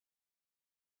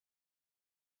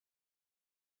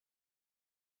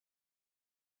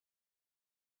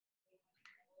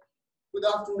Good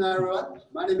afternoon, everyone.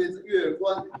 My name is YUE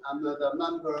GUAN. I'm the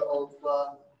member of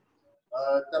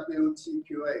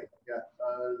WTQA,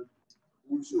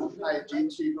 HongWu Taiji,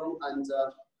 Qigong, and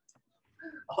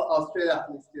Australia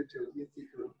Institute.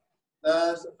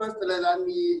 So first, let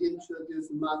me introduce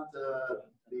Master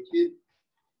Li Bin.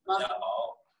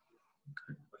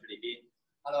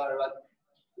 Hello, everyone.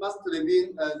 Master Li Bin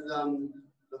is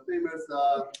the famous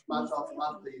martial arts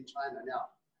master in China now,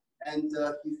 and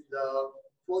he's the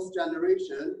fourth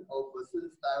generation of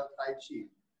Sun style Tai Chi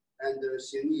and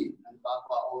Xingyi and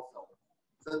Bagua also.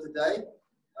 So today,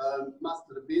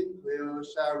 Master Li Bin will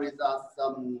share with us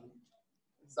some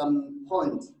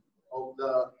points of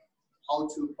how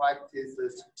to practice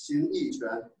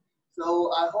Xingyiquan.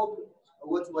 So I hope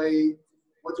what we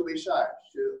share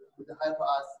would help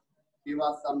us, give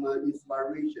us some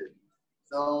inspiration.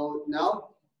 So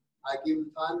now I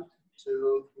give time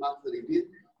to Master Li Bin,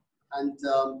 and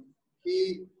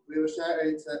he will share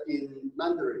it in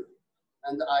Mandarin,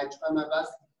 and I try my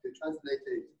best to translate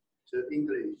it to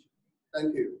English.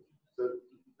 Thank you. So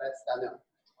let's start now.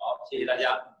 好，谢谢大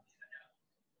家。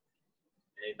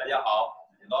大家好，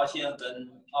很高兴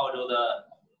跟澳洲的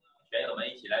拳友们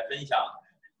一起来分享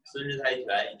孙氏泰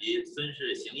拳以及孙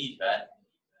氏形意拳。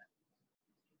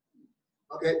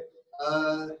Okay,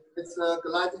 it's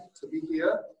glad to be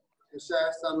here to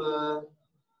share some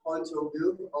point of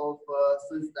view of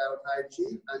Sun style Tai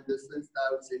Chi and the Sun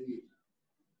style Xingyi.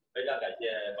 非常感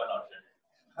谢关老师。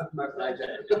My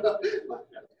pleasure.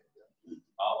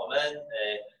 好，我们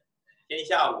天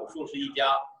下武术是一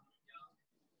家。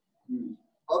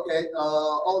Okay,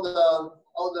 all the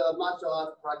martial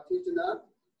arts practitioner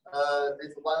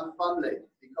is one family,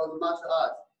 because martial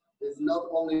arts is not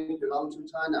only belong to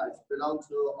China, it belongs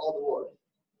to all the world.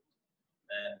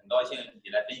 很高兴一起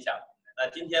来分享。那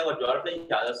今天我主要是分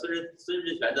享的孙氏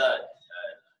拳的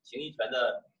形意拳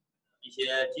的一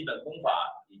些基本功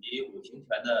法，以及五行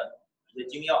拳的一些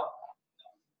精要。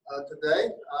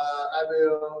Today, I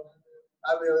will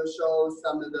show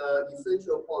some of the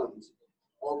essential points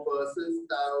of Sun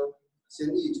style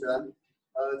Xingyiquan,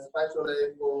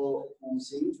 especially for 五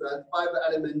行拳 5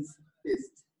 elements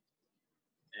fist.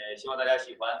 希望大家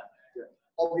喜欢。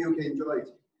Hope you can enjoy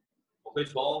it. 我会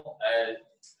从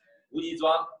无极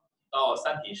桩到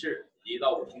三体式以及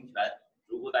到五行拳，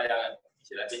逐步大家一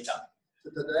起来分享。So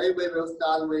today we will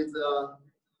start with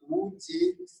Wu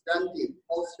Ji standing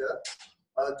posture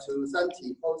to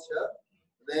Santi posture,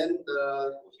 then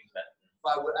the 五行拳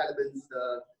 5 elements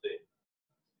对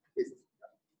fist.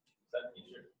 三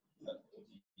体式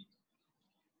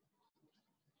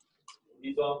无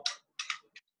极桩。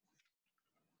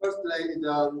Firstly,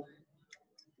 the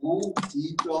Wu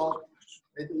Ji Zhuang.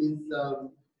 It means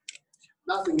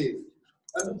nothing is,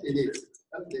 emptiness.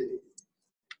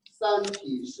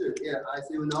 Santi Shi, yeah, as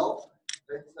you know,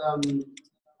 it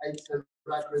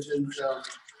represents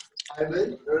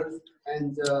heaven, earth,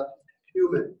 and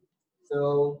human.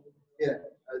 So yeah,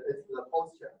 it's the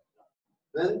posture.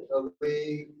 Then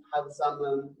we have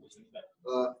some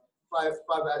 5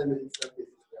 elements of this.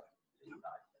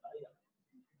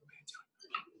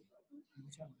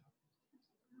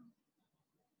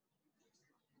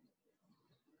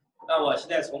 那我现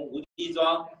在从无极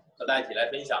桩和大家一起来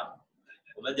分享。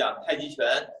我们讲太极拳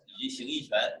以及形意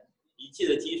拳，一切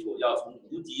的基础要从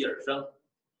无极而生。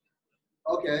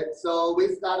Okay, so we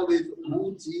start with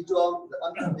Wu Ji Zhuang, the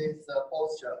emptiness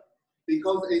posture,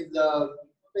 because it's the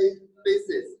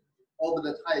basis of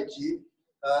the Tai Chi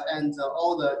and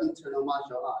all the internal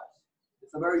martial arts.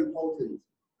 It's very important.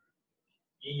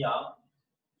 阴阳、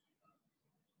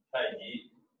太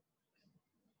极、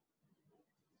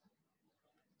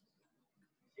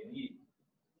形意、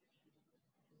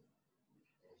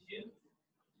五行。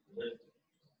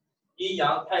阴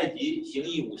阳、太极、形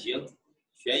意、五行，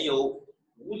全由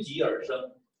无极而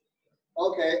生。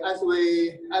Okay, as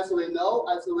we know,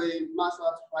 as we martial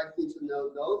arts practitioners know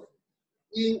those,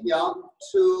 yin yang,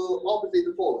 2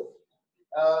 opposite force,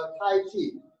 Tai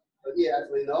Chi, yeah,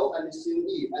 as we know, and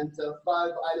Xingyi, and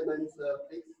 5 elements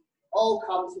all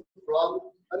comes from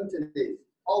emptiness,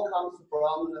 all comes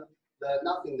from the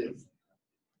nothingness.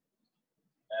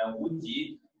 无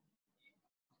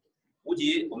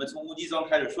极，我们从无极桩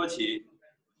开始说起。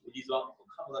无极桩，我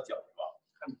看不到脚是吧？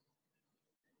看，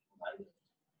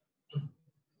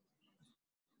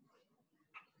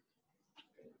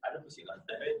还是不行啊？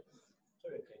这个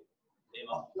可以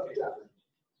吗？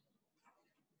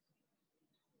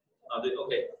啊，对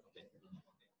 ，OK。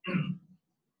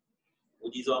无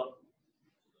极桩。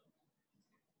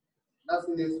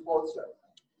Nothingness posture.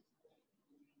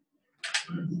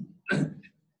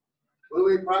 When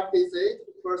we practice it,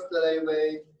 firstly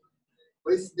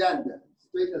We stand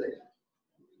straightly.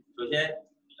 首先，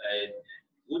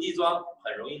无极桩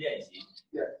很容易练习，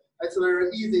 Yeah, it's very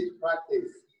easy to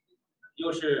practice.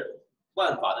 又是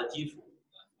万法的基础。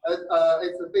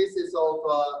 It's the basis of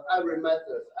every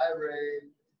method,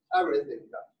 everything.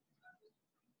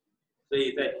 所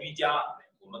以在居家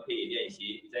我们可以练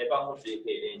习，在办公室也可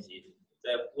以练习，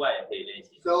在户外也可以练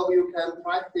习。 So you can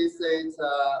practice it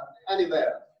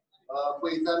anywhere. For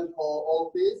example,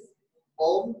 office,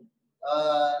 home,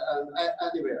 and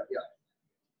anywhere. Yeah.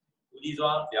 无极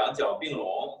桩两脚并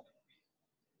拢，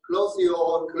 Close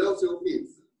your feet.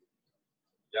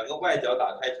 两个外脚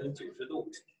打开成90度，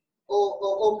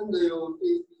 Open your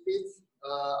feet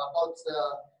about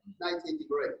 90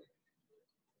 degrees.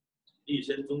 立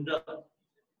身中正，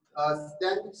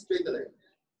 Stand straightly.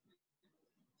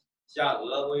 下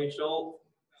颚微收，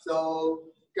 So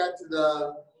get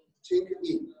the chink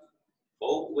in.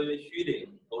 头微微虚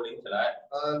领，头领起来，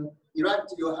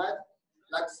 Erect your head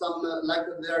like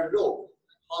their rope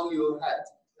on your head.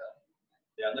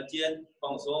 两个肩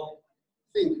放松，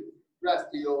 Think,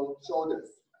 rest your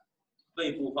shoulders.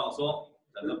 背部放松，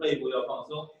整个背部要放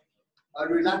松，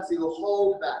 Relax your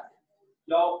whole back.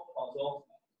 腰放松。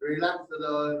 Relax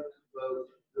the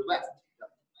waist.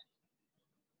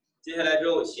 接下来之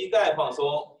后，膝盖放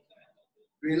松，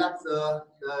 Relax the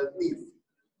knees.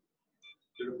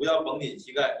 就是不要绷紧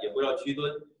膝盖，也不要屈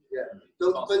蹲。 Yeah.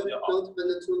 Don't 放松 bend, 就好。 don't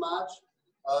bend too much,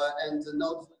 and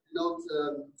not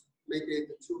make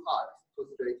it too hard, too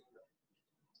straight.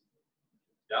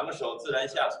 两个手自然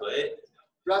下垂，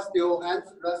 Rest your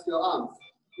hands, rest your arms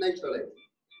naturally.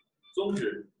 中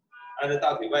指按照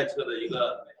大腿外侧的一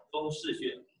个风市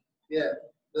穴， Yeah.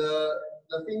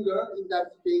 The finger,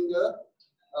 index finger,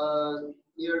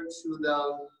 near to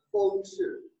the 风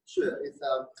市穴 is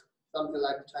something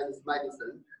like Chinese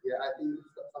medicine. Yeah, I think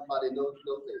somebody knows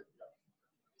it.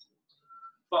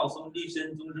 放松立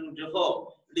身中正之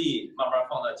后，力慢慢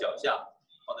放到脚下，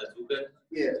放在足跟。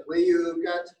 Yeah, when you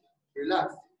get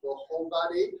relaxed, your whole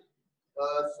body,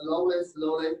 slowly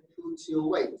put your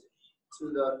weight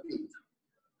to the feet.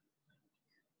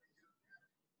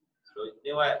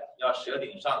 另外要舌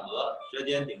顶上颚，舌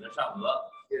尖顶着上颚，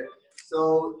 Yeah.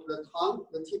 So the tongue,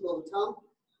 the tip of the tongue,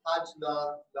 touch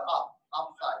the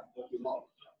upside of your mouth.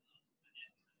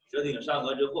 舌顶上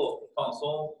颚之后放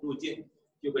松入静，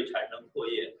就会产生唾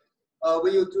液。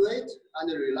 When you do it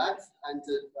and relax and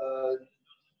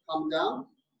come down,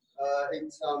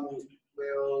 it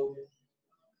will.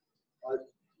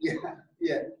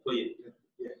 Yeah. 唾液，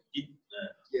 Yeah. 金，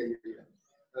 Yeah.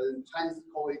 Chinese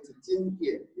call it 津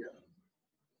液. Yeah.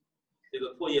 这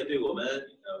个唾液对我们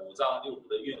五脏六腑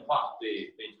的运化，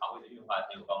对肠胃的运化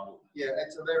很有帮助。 Yeah,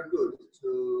 it's very good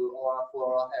for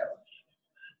our health.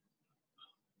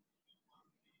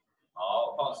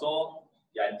 好，放松，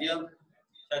眼睛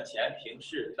向前平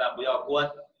视，但不要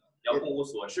关，要目无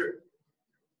所视。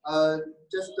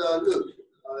 Just look,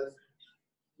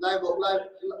 level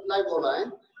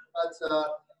line, but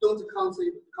don't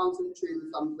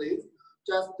concentrate something.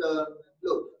 Just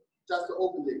look, just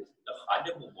open it. 要含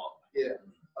着目光， Yeah.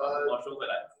 把目光收回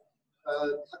来。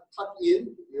 Tuck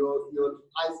in your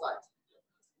eyesight.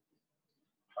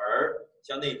 耳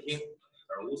向内听，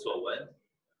耳无所闻。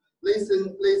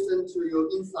 Listen to your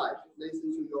inside.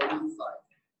 Listen to your inside.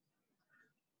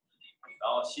 然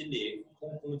后心里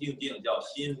空空静静，叫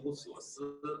心无所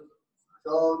思。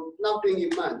 So nothing in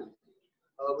mind.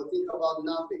 We think about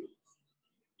nothing.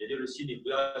 也就是心里不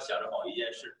要想着某一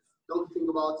件事， Don't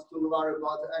worry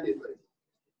about anything.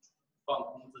 放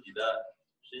空自己的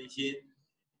身心。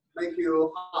 Make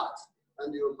your heart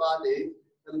and your body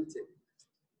empty.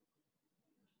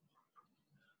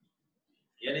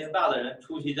 年龄大的人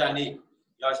出席站立，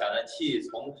要想着气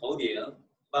从头顶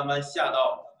慢慢下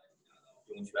到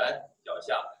涌泉脚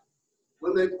下。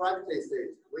 When we practice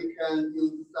it, we can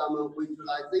use some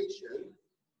visualization.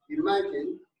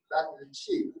 Imagine that the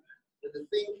chi, the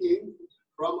thinking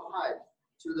from height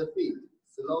to the feet,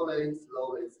 slowly.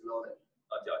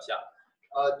 到脚下，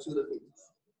 To the feet.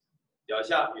 脚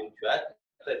下涌泉，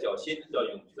在脚心叫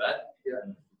涌泉。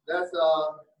 Yeah, there's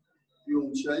a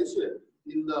涌泉穴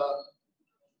in the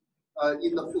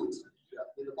foot. Yeah,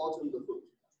 in the bottom of the foot.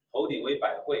 头顶为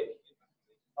百会，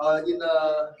 In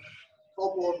the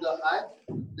top of the head,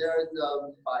 there is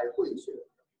a 百会穴.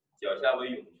 脚下为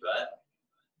涌泉，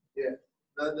 Yeah,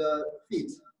 the feet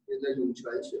is the 涌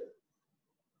泉穴.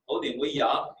 头顶为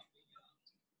阳，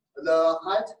 The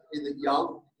head is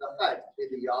yang. The head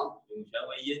is yang. 涌泉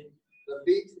为阴。 The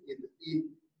feet is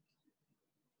yin.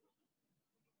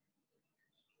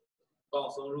 放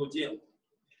松入静，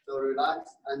 So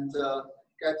relax and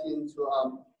get into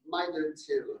a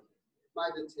meditative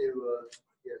meditative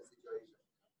situation.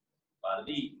 把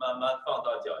力慢慢放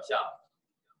到脚下，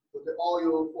 Put all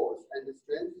your force and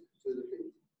strength to the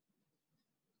feet.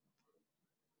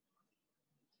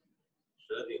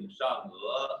 舌顶上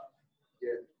颚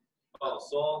Yeah. 放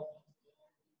松，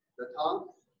 The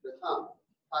tongue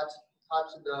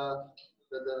touch the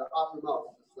upper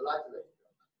mouth slightly.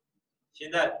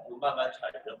 现在就慢慢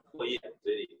产生唾液，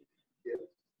嘴里 Yeah.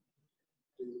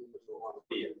 唾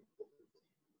液，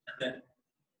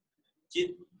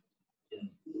津，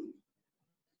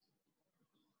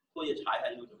唾液查一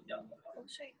下用怎么讲？口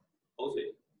水。口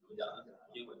水怎么讲呢？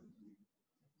英文。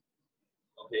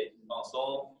OK， 放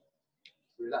松。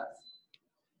 Relax.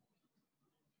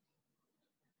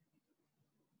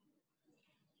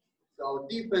 So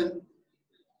deepen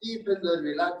the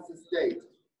relaxed state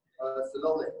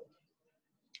slowly.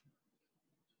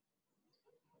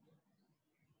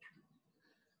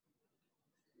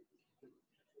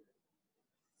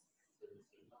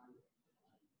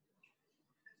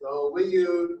 So when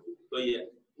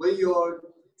your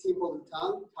tip of the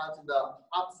tongue touch the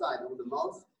upside of the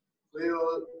mouth,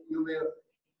 you will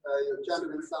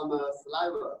generate some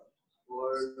saliva,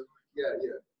 or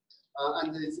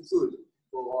and it's good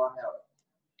for our health.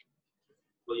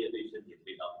 唾液对身体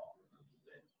非常好。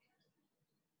对，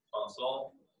放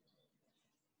松。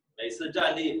每次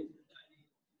站立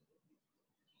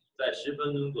在10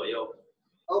分钟左右。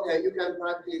 Okay, you can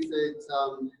practice it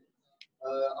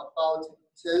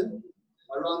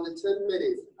around 10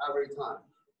 minutes every time.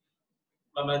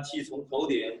 慢慢气从头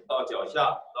顶到脚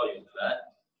下到涌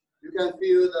泉。 You can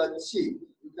feel the qi.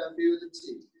 You can feel the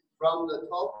qi from the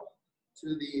top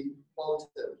to the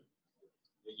bottom.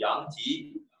 阳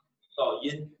极到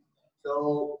阴。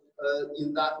 So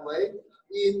in that way,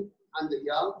 yin and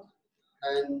yang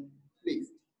can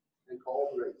mix and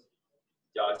cooperate.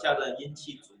 脚下的阴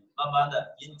气足，慢慢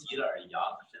的阴极了而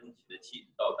阳，升起的气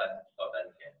到丹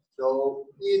田。 So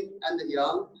yin and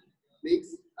yang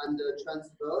mix and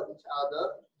transfer each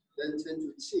other, then turn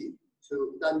to qi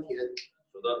to dantian.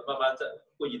 手的慢慢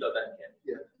会移到丹田。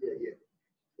 Yeah.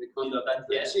 They 会移到丹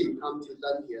the 田。 qi come to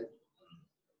dantian.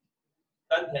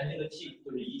 丹田那个气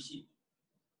就是一气。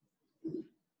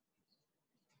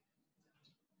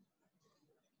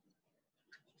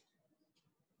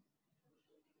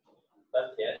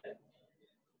丹田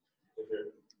就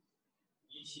是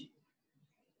一气，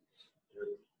就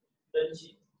是真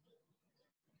气，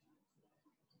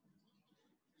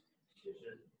也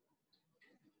是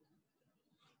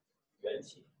元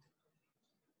气。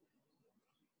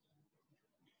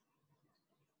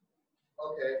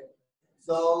 Okay,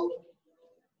 so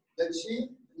the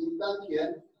qi in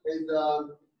dantian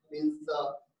means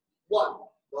one,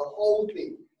 the whole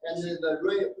thing, and the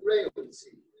real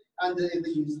qi, and the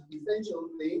essential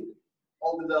thing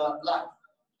of the life.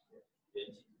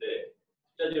 元气，对，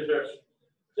这就是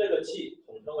这个气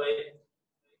统称为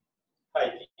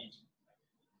太极。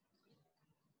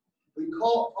 We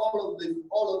call all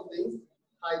of things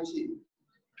Tai Chi.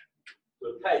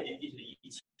 就太极即是一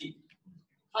气，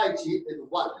 Tai Chi is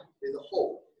one, is a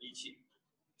whole. 一气，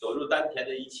走入丹田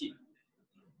的一气。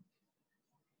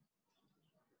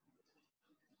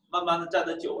慢慢的站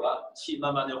得久了，气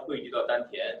慢慢的汇聚到丹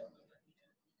田。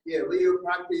 Yeah, when you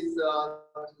practice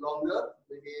longer,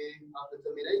 maybe after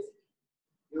 10 minutes,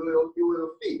 you will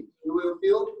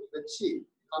feel the qi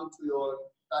come to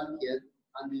your dantian,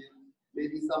 and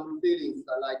maybe some feelings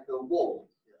are like warm.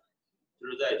 就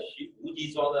是在无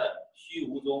机装的虚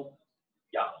无中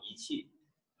养一气。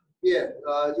 Yeah,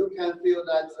 you can feel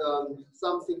that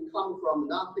something come from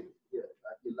nothing. Yeah,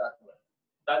 like in that way.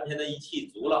 丹田的一气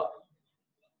足了，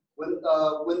 When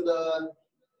the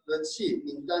qi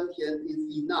in dantian is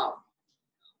enough,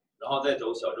 然后再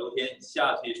走小周天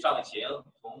下去上行，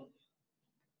从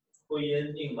会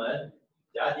阴命门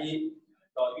夹击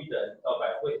到玉枕到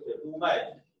百会，这督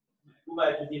脉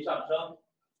之气上升，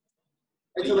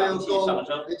 为阳气上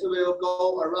升， it will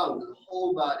go around the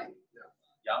whole body. Yeah.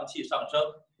 阳气上升，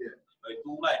 Yeah. 为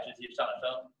督脉之气上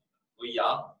升，为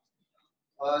阳。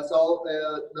 So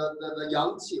the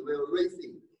yang qi will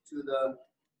raising to the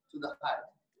head.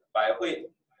 百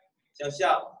会向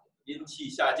下，阴气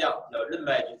下降，叫任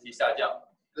脉之气下降。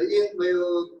 The yin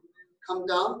will come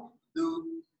down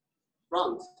to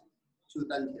front to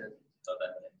dantian. 到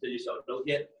丹田，这就小周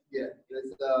天。 Yeah,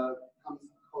 there's comes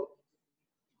called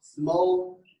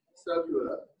small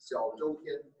circular 小周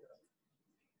天.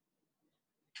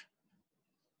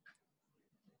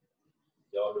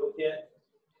 小周天，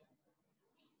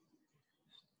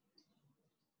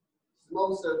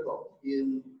 Small circle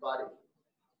in body.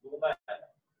 督脉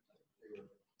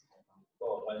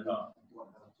到环上，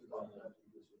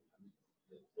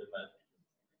任脉。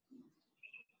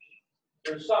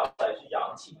这上来是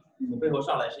阳气，从背后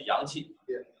上来是阳气。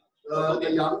The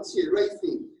yang qi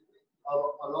racing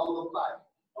along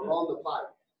the five,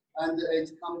 and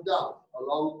it comes down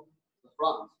along the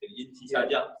front. 这个阴气下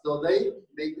降。So they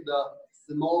make the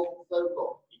small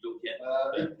circle. 一周天。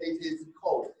It is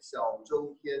called 小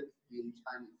周天 in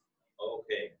Chinese.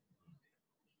 OK。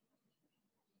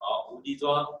好，无极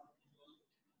桩，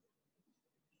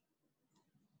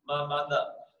慢慢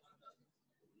的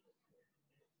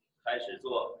开始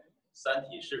做三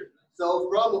体式。So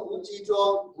from Wuji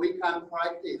Zhuang, we can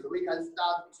practice. We can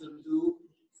start to do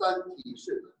三体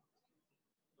式。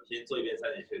我先做一遍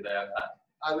三体式给大家看。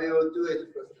I will do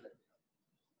it first.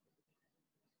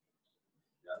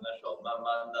 两个手慢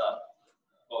慢的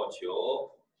抱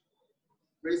球。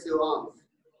Raise your arms,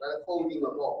 like holding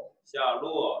a ball. 下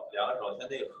落，两个手向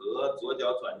内合，左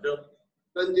脚转正。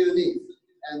Bend your knees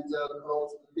and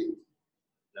close the feet.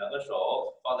 两个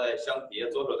手放在相叠，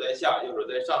左手在下，右手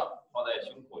在上。放在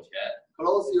胸口前。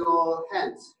Close your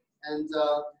hands, and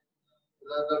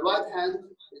the right hand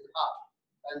is up,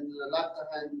 and the left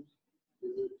hand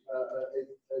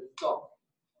is down.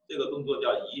 这个动作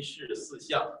叫一式四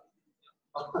象，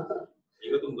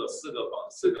一个动作四个方，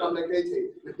四个。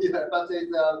Complicated, yeah, but it's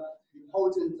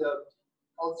important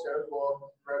posture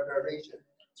for preparation.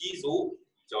 鸡足，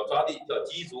脚抓地叫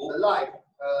鸡足。The leg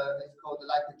is called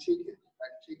like a chicken,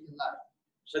 like chicken leg.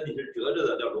 身体是折着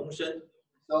的，叫龙身。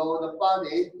So the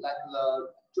body like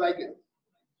the dragon.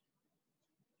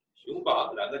 熊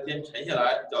掌，两个肩沉下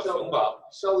来叫熊掌。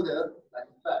Shoulder like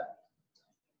a bat.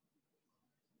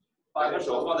 两个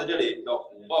手放在这里叫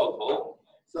虎抱头。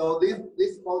So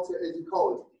this posture is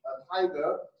called a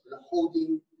tiger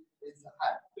holding its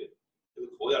head. 对，这个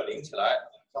头要拎起来。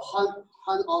So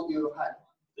hand on your head.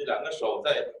 这两个手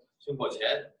在胸口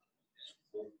前，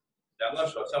两个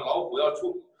手像老虎要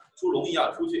出笼一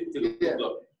样出去，这个动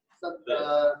作。So,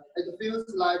 it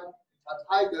feels like a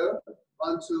tiger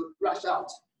wants to rush out.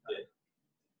 对。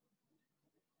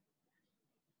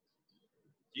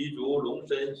鸡足龙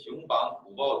身熊掌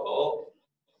虎抱头。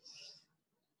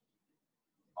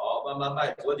好，慢慢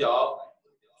迈左脚，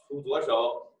出左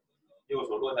手，右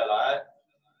手落下来。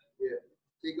Yeah.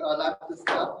 Take a left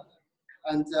step,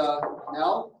 and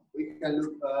now we can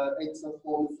look. It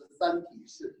forms 三体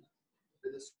式，这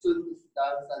是孙子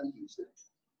style 三体式。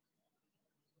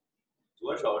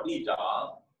左手立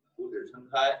掌，五指撑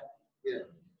开。Yeah.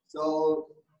 So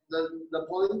the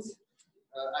point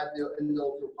at the end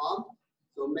of your palm.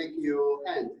 So make your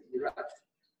hand erect.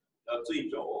 要坠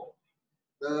肘。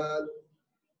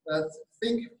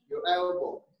Think your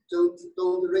elbow.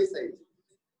 Don't raise it.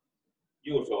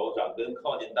 右手掌根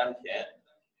靠近丹田。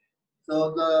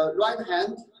So the right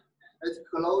hand is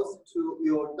close to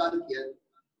your 丹田。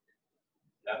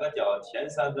两个脚前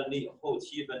3分力，后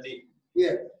7分力。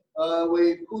Yeah.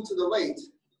 We put the weight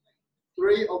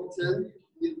 3 of 10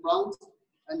 in front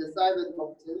and 7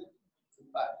 of 10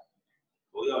 in back.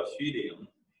 头要虚领。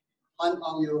Hand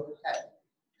on your head.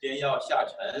 肩要下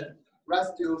沉。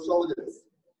Rest your shoulders.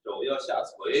 肘要下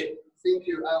垂。Sink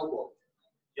your elbow.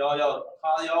 腰要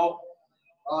塌腰。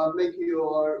Make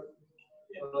your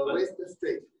waist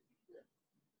straight.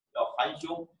 要含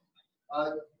胸。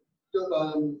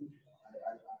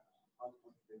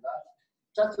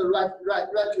Just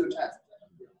right your chest.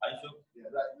 含胸。Yeah,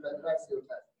 right your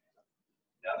chest.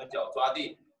 两个脚抓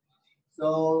地。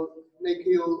So make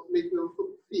your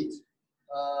feet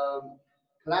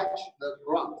clutch the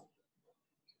ground.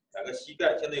 两个膝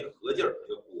盖向内合劲儿，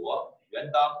有裹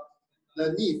圆裆。The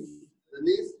knees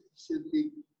should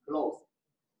be closed.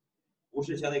 不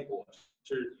是向内裹，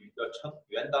是要撑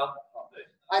圆裆。对。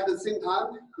At the same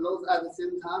time, close at the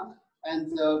same time,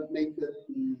 and make it.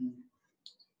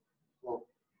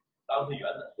 裆是圆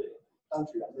的，对。裆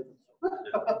是圆的。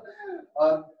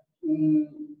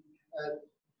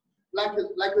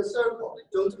Like a circle.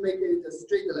 Don't make it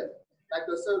straightly. Like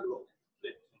a circle.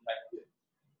 对，撑开。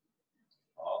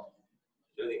好，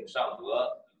舌顶上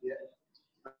颌。Yeah.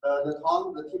 The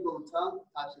tongue, the tip of the tongue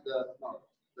touch the mouth.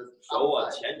 手往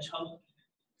前撑。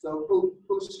So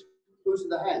push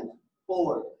the hand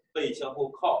forward. 背向后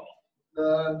靠。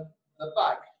The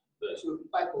back. 对。 To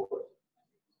backward.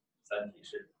 三体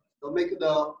式。So make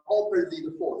the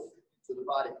opposite force to the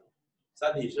body.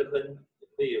 三体式可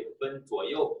以分左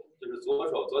右，就是左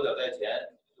手左脚在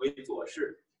前为左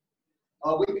式。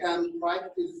We can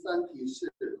practice 三体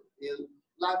式 in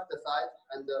left side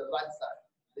and the right side.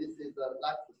 This is the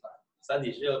left side. 三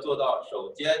体式要做到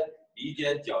手尖、鼻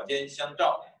尖、脚尖相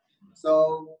照。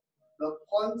So the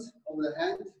point of the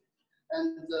hand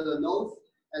and the nose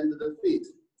and the feet,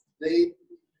 they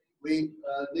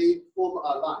form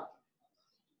a line,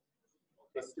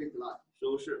 a straight line.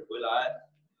 收拾回来，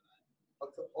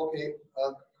 Okay,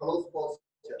 close posture.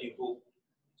 定住，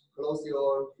 Close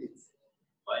your feet.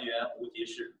 还原无极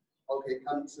式。 Okay,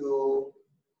 come to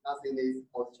nothingness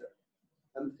posture,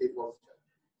 empty posture.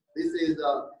 This is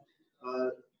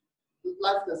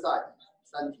left side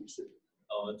三体式。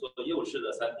我们做右式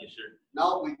的三体式。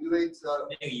 Now we do it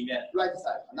另一面， right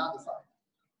side, another side.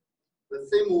 The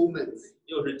same movements.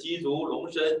 又是鸡足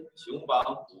龙身，熊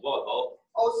膀虎抱头。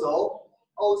 Also,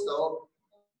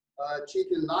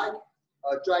 chicken like,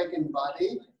 dragon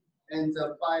body, and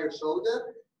fire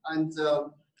shoulder, and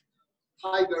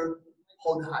tiger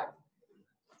hold high.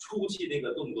 出气那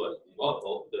个动作，虎抱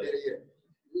头，对。 Yeah.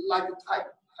 Like a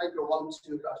tiger wants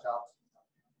to rush out.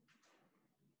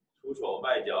 出手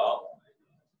迈脚，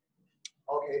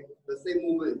 Okay, the same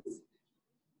movements.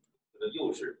 这个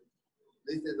右式。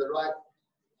 This is the right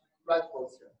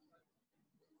posture.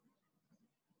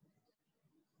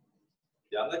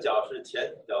 两个脚是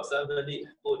前脚3分力，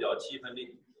后脚7分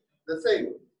力。 The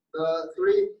same. The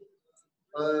three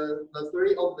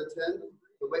of the 10,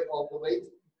 the weight of the weight,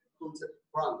 put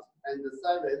front, and the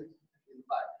 7 in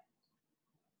back.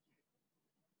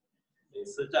 每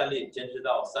次站立坚持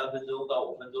到3分钟到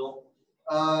5分钟。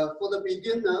 For the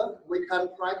beginner, we can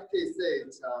practice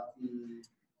it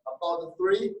about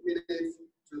 3 minutes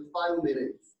to 5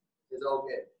 minutes. It's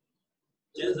okay.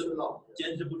 坚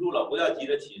持不住了，不要急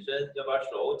着起身，要把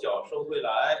手脚收回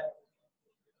来。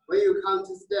 When you can't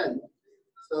stand,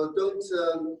 so don't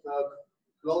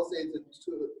close it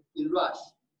in rush.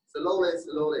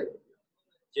 Slowly.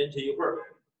 坚持一会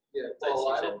儿， Yeah. 再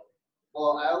起身，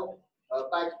 For a while,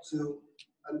 back to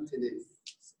emptiness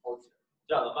posture.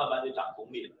 这样子慢慢就长功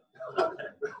力了。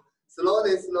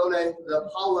 Slowly, the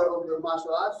power of the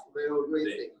martial arts will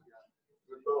raise.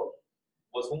 Will grow.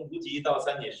 我从无极到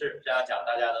三体式这样讲，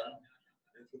大家能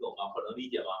听懂吗？或者能理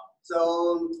解吗？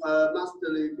 So, Master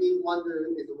Li is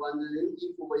wondering if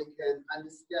we can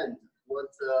understand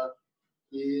what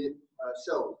he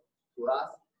showed to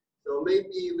us. So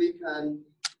maybe we can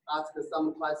ask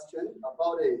some question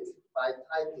about it by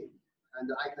typing,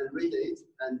 and I can read it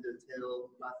and tell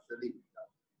Master Li.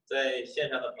 在线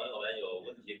上的朋友们有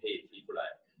问题可以提出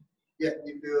来。 Yeah,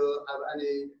 if you have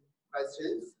any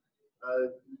questions,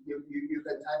 you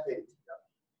can type it.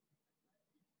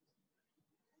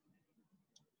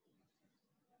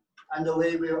 And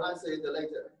we will answer it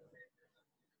later.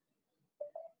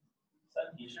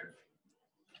 三体式，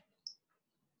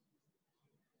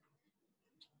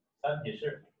三体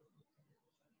式，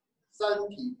三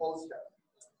体 posture.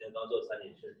 先刚做三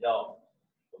体式，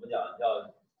我们讲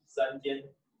要3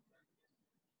肩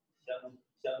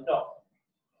相照，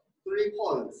 3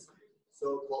 points,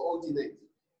 so coordinate.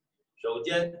 手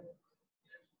尖、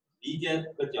鼻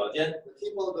尖和脚尖， The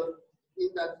tip of the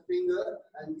index finger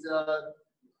and the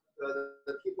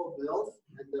tip of the nose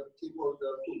and the tip of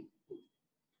the foot.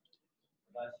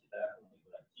 大家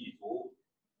记住，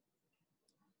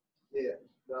 Yeah,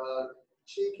 the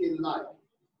chicken like,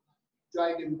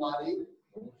 dragon body,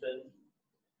 龙身、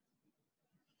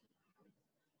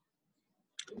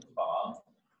熊膀、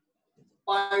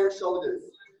 fire shoulders,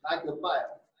 like a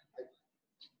fire.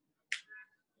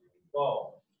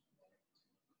 抱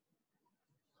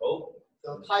头，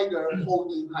 The tiger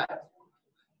holding high.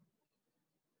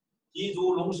 鸡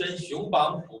足龙身、熊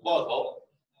膀虎抱头。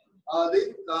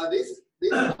 These are the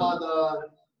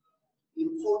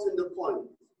important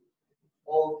points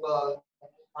of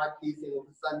practicing of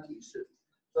三体式.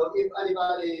 So if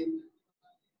anybody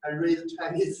can read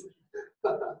Chinese,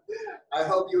 I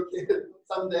hope you can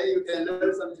someday you can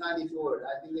learn some Chinese word.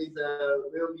 I think it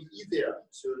will be easier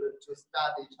to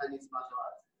study Chinese martial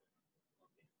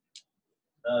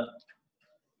arts.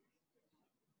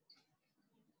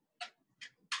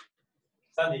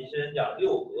 三体式讲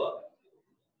6合。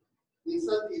 In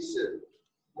三体式,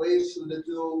 we should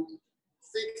do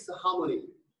 6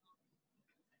 harmony.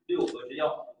 6合之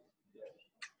要。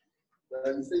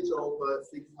 The essential of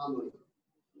 6 harmony.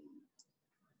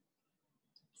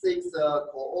 6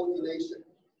 coordination.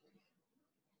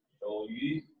 手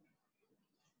于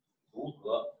足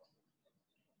合。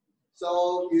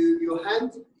 So your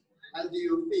hand and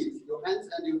your feet, your hands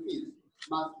and your feet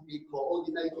must be 手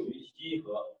coordinated. 于膝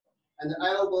合。 And the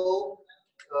elbow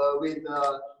with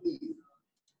the knee.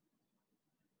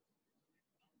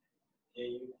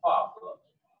 肩于胯合。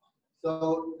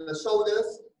 So the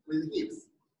shoulders with hips.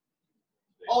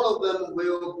 All of them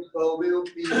will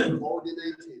be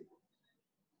coordinated.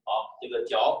 好，这个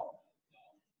脚，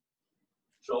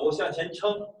手向前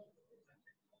撑，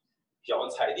脚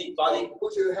踩地抓地。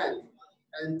 Push your hand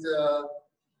and the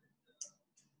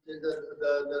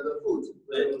foot.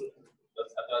 对，要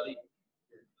踩抓地。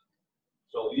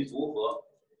手于足合。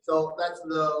 So that's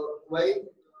the way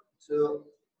to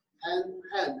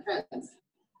hands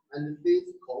and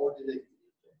feet coordinate.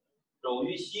 肘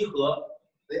于膝合，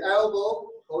 The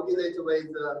elbow coordinate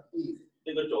with the knees.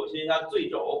 这个肘心下最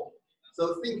肘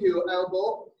So think your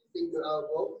elbow, think your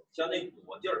elbow. 向内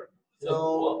裹劲儿，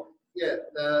 So yeah,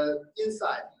 the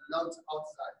inside, not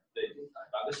outside. 对，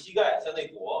把个膝盖向内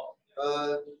裹。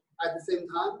 At the same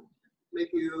time,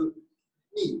 make your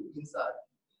knee inside.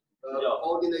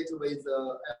 Coordinate with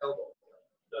the elbow.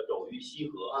 叫肘于膝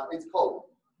合。 It's called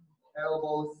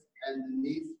elbows and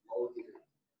knees coordinate.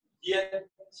 肩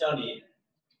向里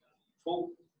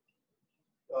出，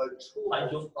含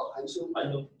胸，含胸。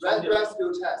含胸。 Rest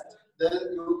your chest.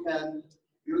 Then you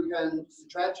can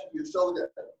stretch your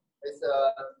shoulder. It's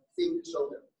a thin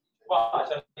shoulder. 胯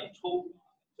向里出，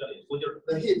向里出劲儿。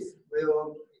 The hips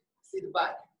will sit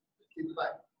back.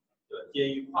 对，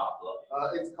肩与胯合。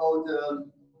 It's called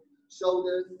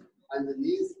shoulders and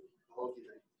knees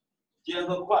coordinate. 肩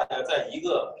和胯要在一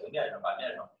个平面上，版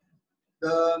面上。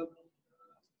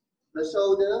 The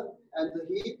shoulder and the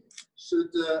hip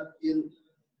should in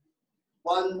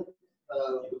one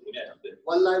一个平面上，对。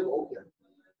 one level. Good.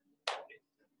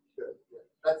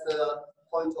 That's the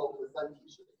point of the 三体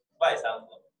式。 外三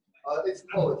合。 It's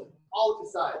called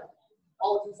outside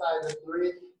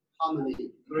three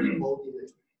harmony, three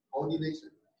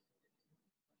coordination.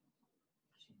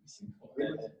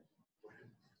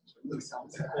 能想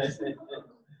不起来。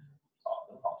好，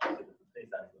很好，内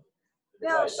三合。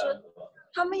廖老师，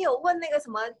他们有问那个什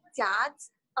么夹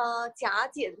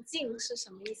减劲是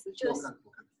什么意思？就是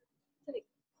这里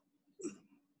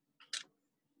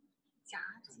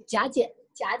夹减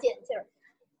劲儿。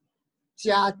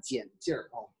加减劲儿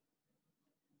哦。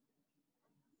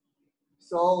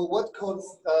So what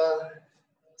calls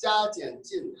加减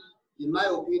劲 in my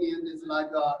opinion is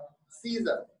like a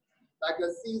scissor.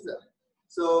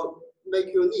 So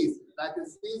make your knees like a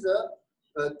scissor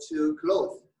to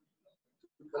close.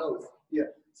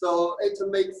 Yeah. So it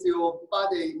makes your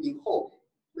body in whole.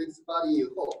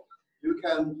 You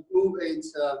can move it.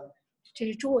 这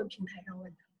是中文平台上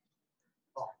问的。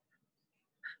哦，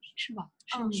是吧？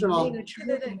是吗？那个直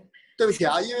播平台。对不起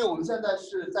啊，因为我们现在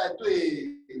是在对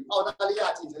澳大利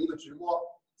亚进行一个直播，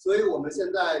所以我们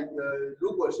现在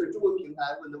如果是中文平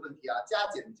台问的问题啊，加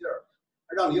减劲儿，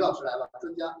让李老师来吧，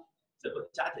专家。这不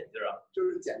加减劲儿啊？就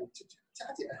是加减。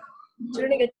就是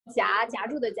那个夹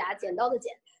住的夹，剪刀的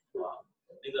剪。啊，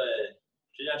那个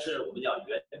实际上是我们讲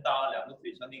圆裆两个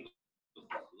腿向那个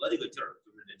合这个劲儿，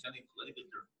就是向那合这个劲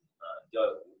儿，叫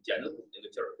剪子骨那个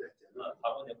劲儿。对，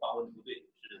他问那话问的不对，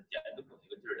是剪子骨那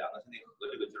个劲儿，两个向那合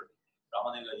这个劲儿。然后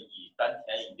那个以丹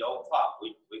田以腰胯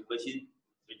为核心，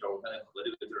这轴向那合这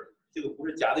个劲儿，这个不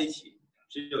是夹在一起，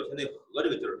是有向那合这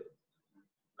个劲儿的。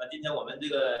那今天我们这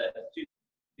个具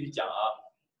体讲啊，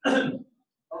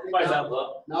外三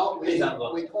合，内三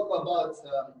合。 We talk about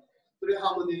three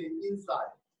harmony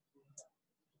inside.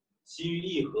 心于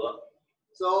一合。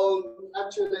 So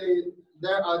actually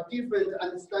there are different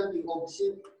understanding of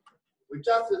心. We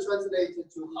just translate it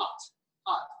to heart.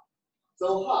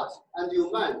 So heart and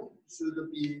your mind should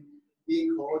be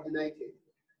coordinated.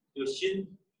 就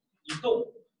心一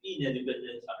动，意念就跟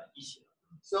人想一起了。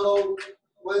 So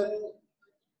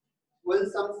when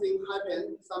something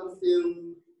happens,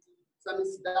 something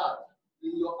start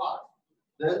in your heart,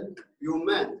 then your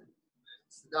mind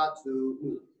start to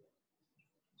move.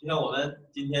 就像我们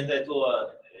今天在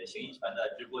做形意拳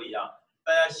的直播一样，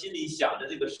大家心里想着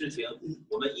这个事情，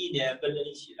我们意念跟着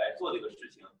一起来做这个事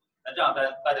情，那这样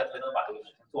大家才能把这个事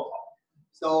情做好。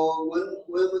 So when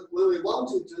we want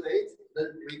to do it,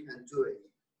 then we can do it.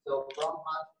 So from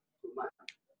heart to mind.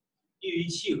 意于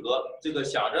气合，这个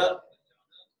想着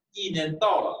意念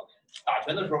到了，打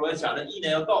拳的时候我也想着意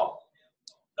念要到，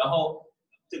然后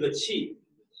这个气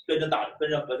跟着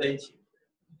合在一起。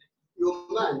 Your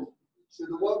mind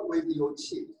should work with your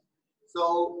qi.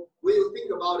 So when you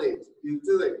think about it, you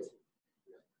do it.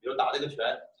 比如打这个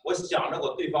拳，我想着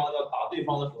我对方要打对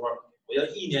方的时候，我要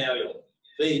意念要有，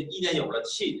所以意念有了，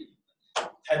气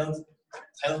才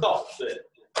能到。对。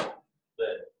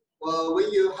 When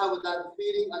you have that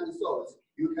feeling and thought,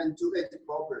 you can do it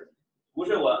properly. 不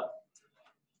是我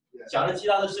想着其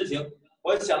他的事情，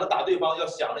我想着打对方，要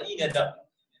想着意念着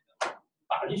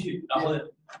打进去，然后呢，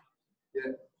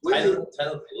才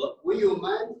能合。 When your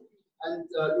mind and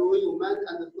the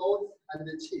thoughts and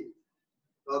the qi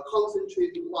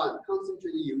concentrate in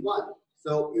one,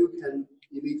 so you can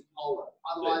emit power.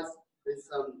 Otherwise,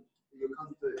 you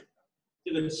can't do it.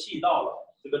 这个气到了，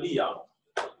这个力量。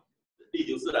 力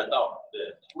就自然到了，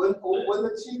对。When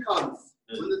the qi comes,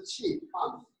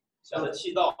 想着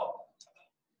气到，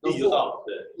力就到了，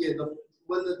对。 Yeah,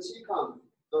 when the qi comes,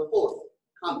 the force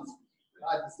comes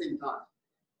at the same time.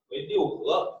 为六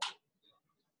合。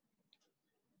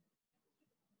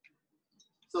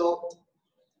 So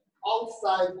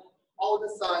outside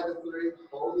the three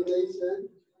coordination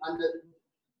and the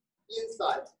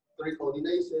inside three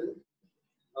coordination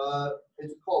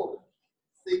is called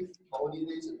six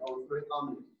coordination or three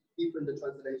harmony. Different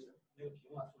translation. 那个评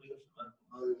论出了一个什么？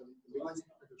没关系，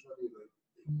他就说这个。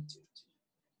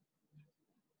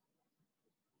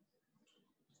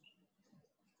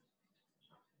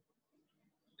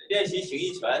练习形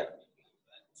意拳，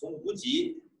从无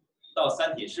极到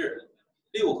三体式，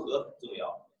六合很重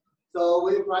要。 So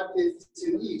when you practice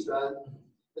Xingyi Quan,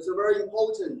 it's very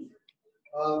important.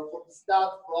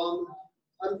 Start from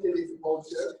emptiness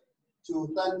posture to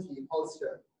Danti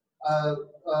posture,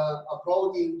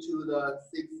 according to the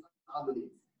six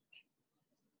harmonies.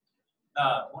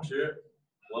 那同时，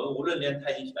我们无论练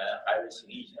太极拳还是形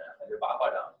意拳还是八卦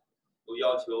掌，都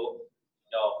要求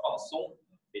要放松，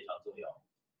非常重要。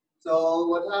 So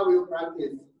whatever you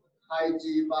practice,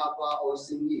 Taiji, Bagua, or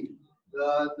Xingyi,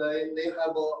 they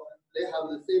have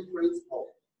the same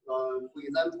principle. For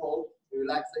example,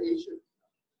 relaxation.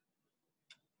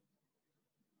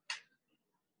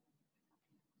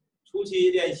 初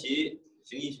期练习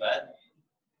形意拳，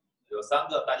有3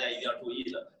个大家一定要注意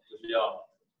的，就是要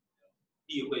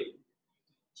避讳、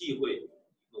忌讳、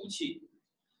怒气。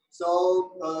 So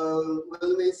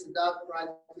when we start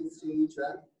practicing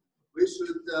Yiquan, we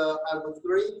should have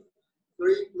three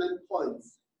main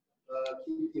points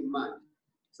keep in mind.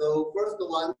 So first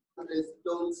one is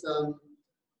don't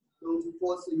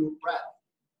force your breath.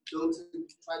 Don't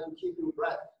try to keep your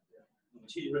breath. 怒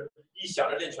气就是一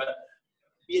想着练拳，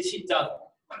憋气这样，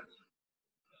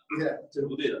 Yeah. 这是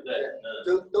不对的。对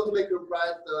，Don't make your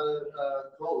breath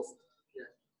closed. Yeah.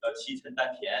 要气沉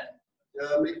丹田。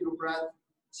 Make your breath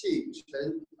气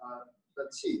沉the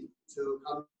qi to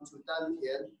come to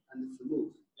dantian and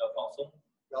smooth. 要放松。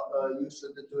You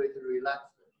should do it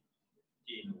relaxed.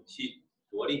 记怒气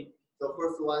着力。 The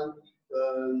first one,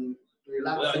 不要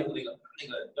relaxing. 用那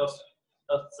个要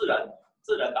自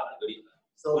然打那个力，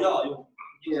 So 不要用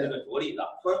那个着力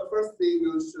打。 first thing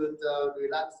you should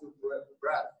relax your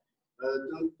breath.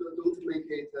 Don't make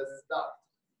it stuck.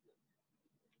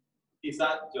 第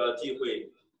3就要忌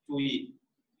讳注意，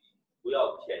不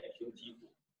要舔胸提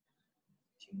腹，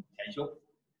舔胸，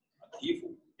提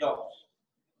腹要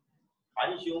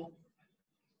含胸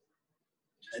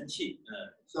沉气。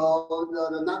So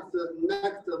the next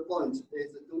point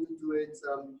is don't do it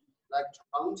like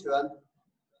Changquan.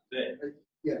 对，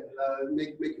 Yeah,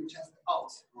 make your chest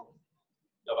out.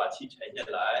 要把气沉下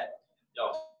来，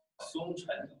要松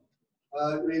沉。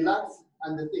 Relax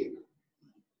and think.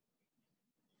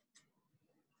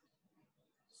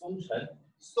 松沉。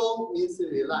 Song means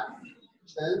relax.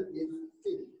 Chen means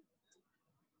think.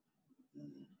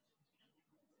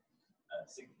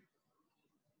 think。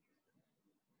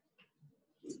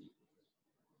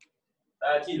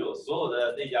大家记住，所有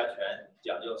的内家拳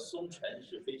讲究松沉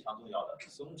是非常重要的，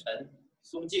松沉、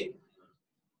松静。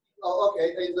 Oh,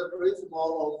 okay, it's the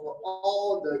principle of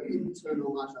all the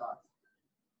internal martial arts.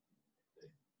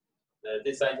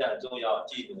 这3项很重要，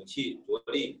记怒气、着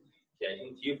力、舔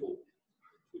胸提腹，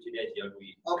初期练习要注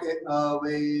意。 Okay,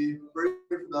 we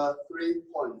brief the 3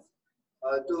 points.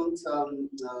 Don't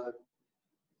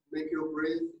make your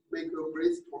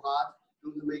breath too hard.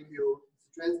 Don't make your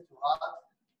strength too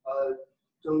hard.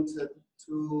 Don't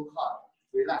too hard.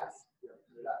 Relax. Yeah,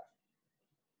 relax.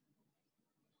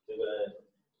 这个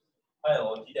还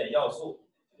有几点要素，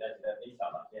大家现在分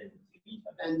享了，练形意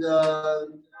拳。 And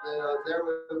there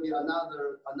will be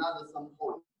another some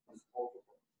points of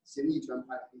形意拳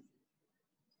practice.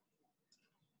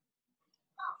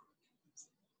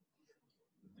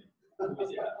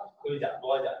 会讲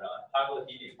多讲是吧？他给我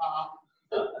提醒。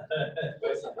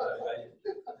关系关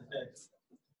系。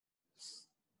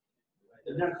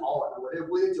人家考我呢，我这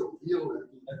不得9级了。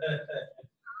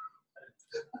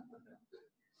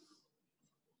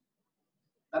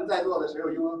咱们在座的谁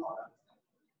有英文好的？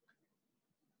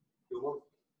有吗？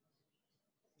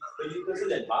回去跟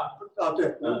检查。啊，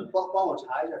对，帮我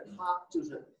查一下，它就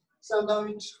是相当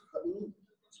于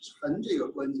沉这个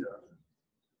关节，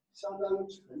相当于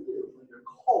沉这个关节，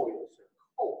扣也是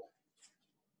扣。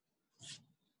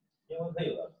英文可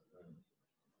以了。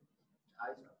查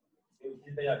一下。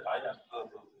 今天要查一下啊，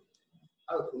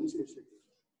还有腾讯视频。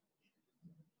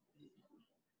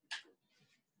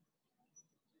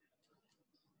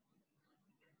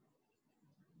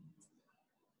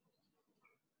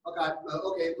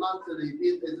Okay, Master Li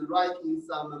Bin is writing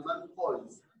some main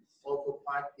points of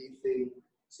practicing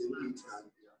形意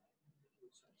拳.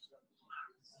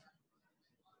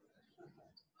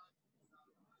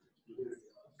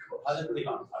还是可以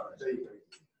吧？可以。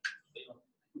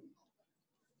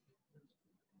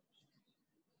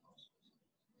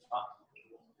啊，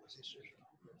我先试试。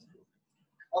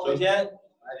首先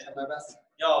I try my best.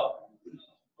 要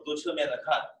多侧面的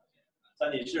看，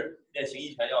三体式练形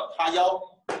意拳要塌腰。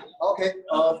Okay,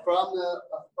 from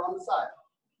the side,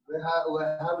 we have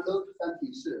a look at 三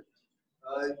体式.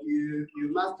 You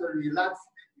must relax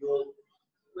your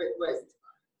waist.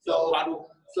 So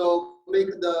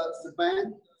make the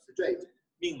spine straight.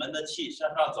 命门的气向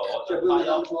上走，要塌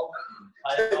腰。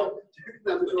塌腰，我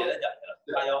简单讲一下，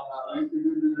塌腰。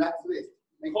Relax waist,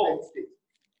 make it straight.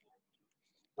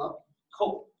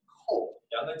 扣，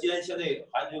两个肩相对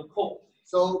还就扣。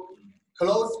So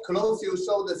close your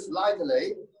shoulder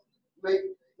slightly,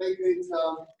 make it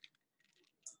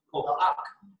arc.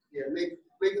 Yeah, make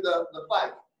the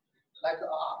back like an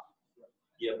arc.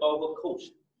 也包括扣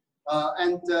式。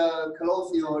And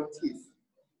close your teeth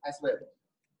as well.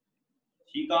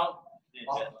 提肛，顶，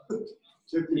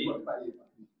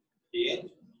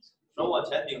手往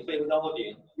前顶，背后向后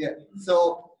顶。Yeah.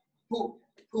 So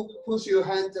push your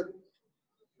hand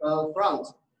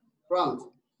front.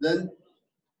 Then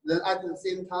at the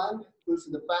same time push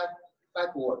the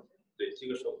backward. 对，这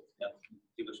个手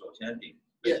先顶，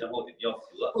背向后顶要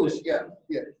合。Push, yeah.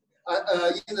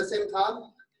 In the same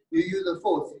time, you use the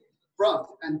force front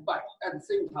and back at the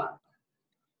same time.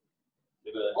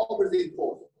 这个 opposite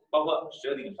force. 包括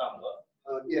舌顶上颚。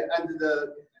Yeah, and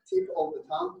the tip of the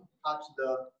tongue touch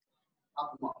the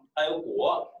upper mouth. 还有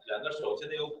裹，两个手现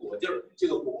在有裹劲儿。这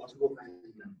个裹是不翻译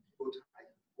的，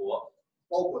裹，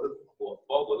包裹的裹，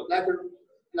包裹的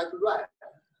like wrap.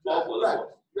 包裹的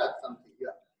裹 wrap something.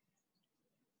 Yeah.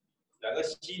 两个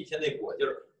膝现在裹劲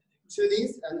儿。Two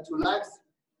knees and two legs,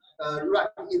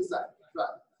 wrap inside.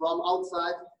 Wrap from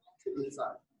outside to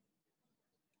inside.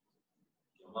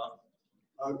 有吗？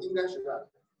应该是 wrap.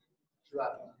 是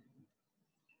wrap.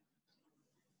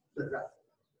 是 wrap.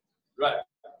 Right.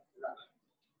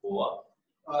 裹。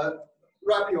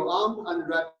Wrap your arm and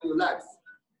wrap your legs.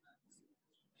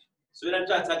 虽然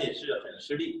站三体式很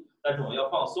吃力，但是我们要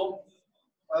放松。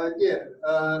Yeah.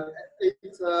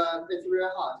 It's very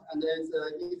hard and it's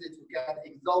easy to get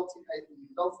exhausted.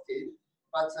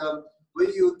 But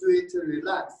when you do it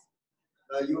relax,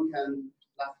 you can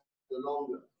last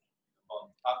longer.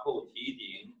 趴扣提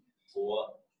顶，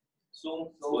裹，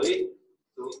松捶，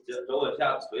肘往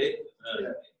下捶。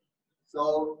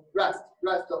So rest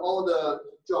all the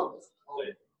joints.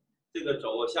 对，这个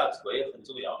肘往下捶很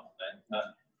重要。来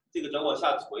看，这个肘往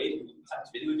下捶，看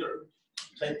捶这个劲儿，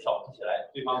先挑不起来，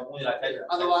对方攻下来开始。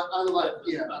Otherwise.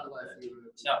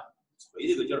 像捶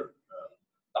这个劲儿，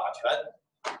打拳，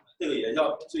这个也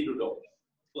叫椎柱肘，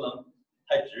不能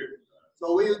太直。So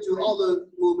when you do all the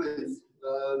movements,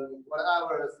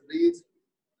 whatever is lead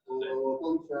or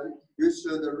function, you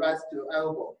should rest your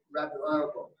elbow, wrap your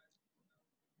elbow.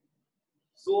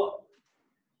 缩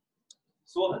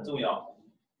很重要。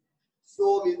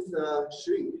缩 means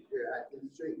shrink. Yeah, I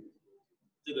think shrink.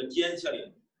 这个肩向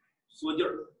里缩劲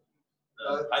儿，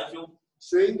含胸。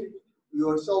Shrink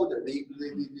your shoulder,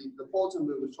 the bottom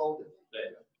of your shoulder.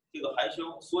 对，这个含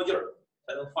胸缩劲儿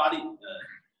才能发力。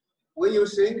When you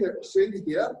shrink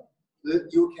here, then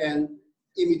you can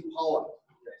emit power.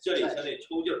 这里向里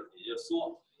抽劲儿，也就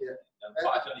缩。Yeah.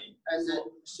 胯向里。And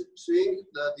shrink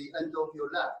the end of your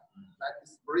leg, like a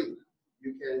spring.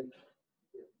 You can.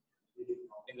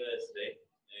 那个谁，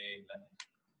来。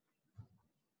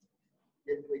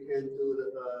If we can do the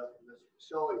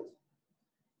show it.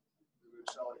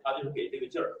 他就是给这个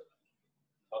劲儿，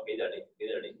给点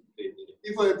力。对。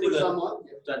If we put someone.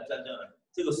 站正了，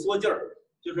这个缩劲儿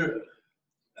就是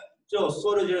这种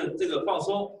缩的劲儿，这个放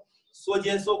松，缩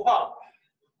肩缩胯，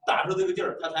打出这个劲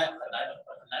儿，它才很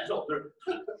难受，就是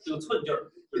这个寸劲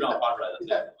儿就这样发出来的。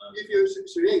If you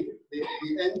shrink the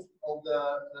end of the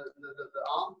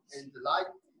arm and the leg,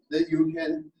 then you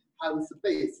can have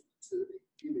space to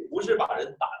emit. 不是把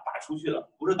人打出去了，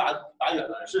不是打远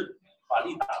了，是把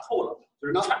力打透了，就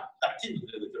是打进去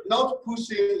这个劲儿。Not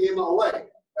pushing him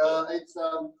away. It's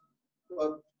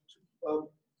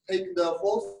take the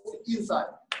force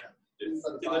inside.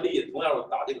 这个力同样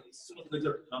打这个劲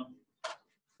儿，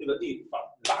这个力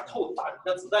打透，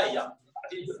像子弹一样打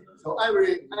进去。So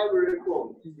every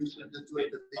form you should do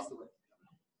it this way.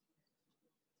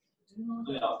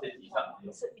 重要在底下。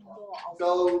So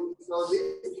this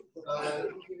is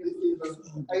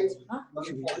 8.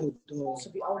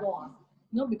 Should be outdoor.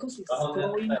 No, because it's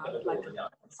growing up like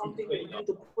something you need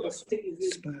to put a stick in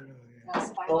it.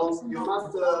 So you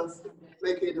must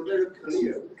make it very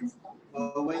clear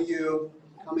when you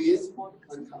come in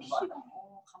and come back.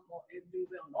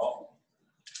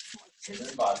 我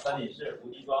们把三体式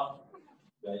无机装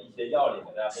的一些要领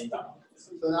给大家分享。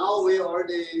So now we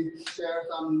already share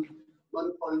some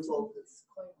 1 points of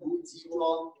无机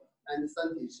装 and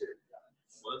三体式。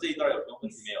我们这一段有什么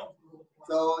问题没有？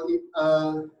 So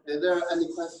if there are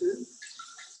any questions,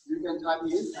 you can type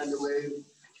in and we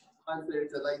answer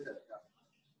it later.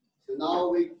 So now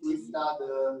we start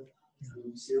the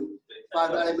五行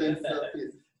 5 elements of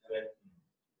this. 对，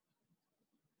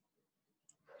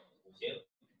五行。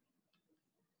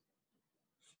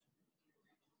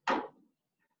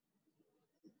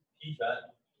批权。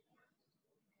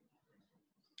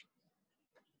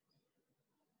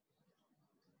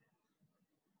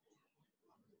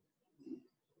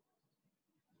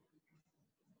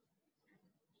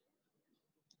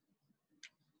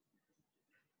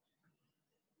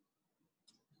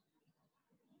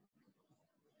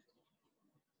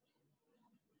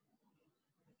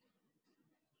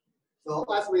 So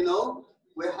as we know,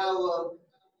 we have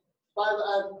 5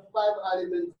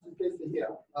 elements listed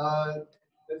here.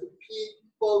 There's P,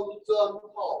 Bong, Zhuang,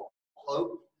 Hao,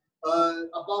 Heng.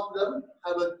 Above them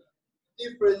have a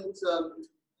different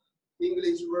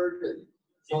English version.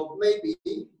 So maybe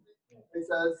it's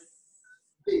a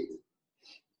speed.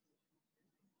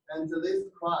 And this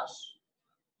crash.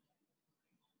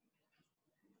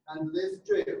 And this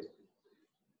drift.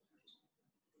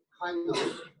 Kind of.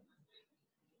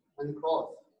 And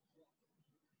cross.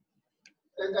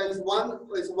 And it's one of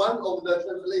the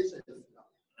translations.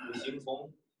 五行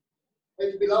从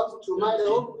It belongs to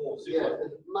metal, 木水 yeah, 火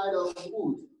metal,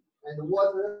 wood, and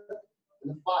water,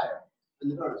 and fire,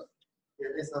 and earth.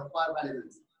 Yeah, it's 5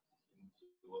 elements.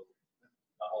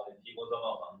 然后地宫钻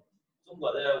冒横。中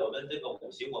国的我们这个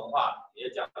五行文化也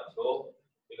讲求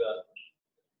这个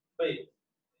肺、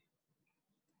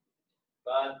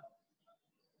肝、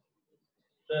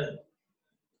肾、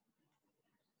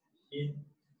心。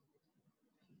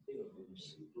这个不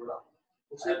是不知道，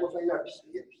我先说一下脾，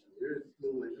脾是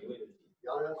英文脾胃的脾。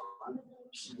洋人好像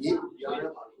脾，洋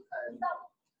人好像不太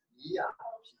胰呀，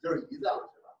脾就是胰脏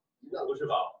是吧？胰脏不是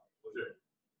吧？不是。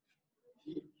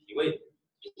脾胃，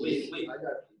胃。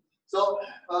 So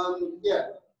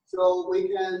yeah, so we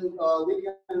can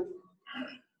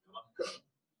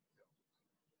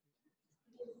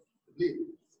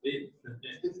Sleep.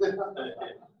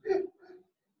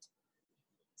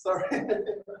 Sorry.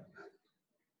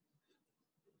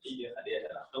 已经很厉害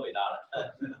了，很伟大了。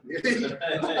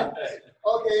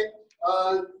Okay.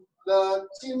 The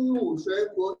金木水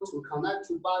火土 connect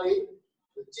to body.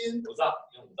 The 金五脏，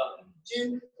用五脏。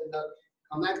金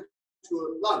connect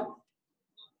to lung.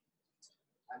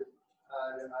 I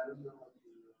don't know how to.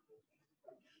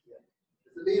 Yeah.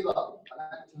 The liver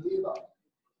connect to liver.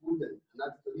 Wood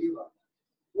connect to liver.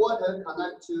 Water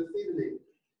connect to kidney.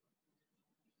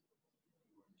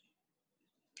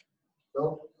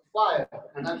 So fire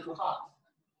connect to heart.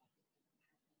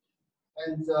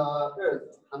 And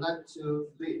earth connect to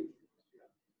spleen.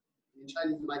 In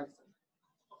Chinese medicine.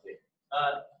 OK，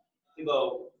这个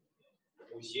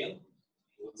五行、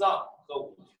五脏和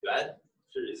五权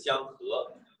是相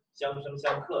合、相生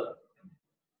相克的。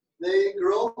They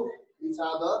grow each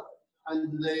other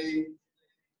and they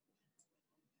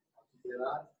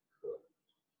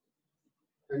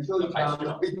control each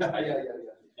other. Yeah.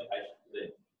 排斥，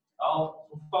对。然后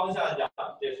从方向讲，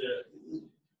这是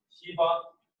西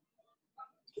方、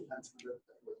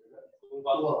东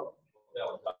方，对，我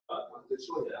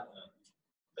说一下，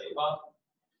北方、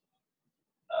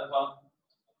南方、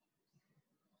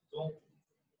中。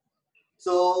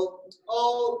So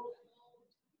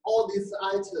all these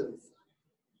items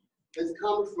is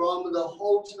come from the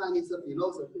whole Chinese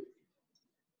philosophy.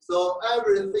 So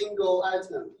every single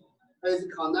item is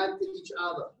connected to each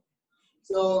other.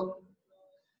 So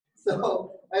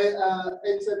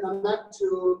it's a connect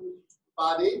to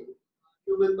body,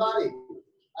 human body,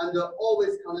 and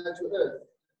always connect to earth.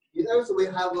 In earth we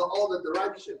have all the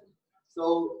direction.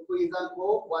 So for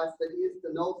example, west, east,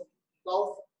 north,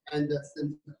 south, and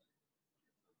center.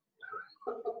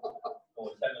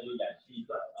 我下面就演示一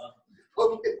段啊。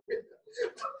Okay.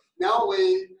 Now we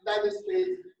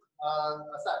demonstrate a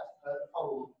set.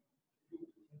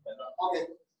 Okay.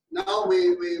 Now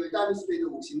we demonstrate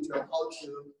五行拳 how to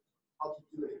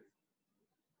do it.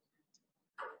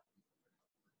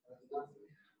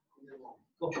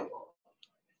 Go.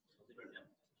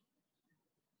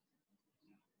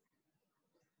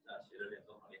 学着练，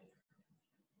更好练。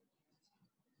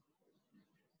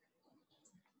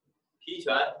批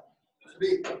拳。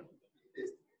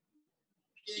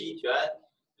 批拳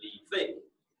理肺。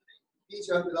批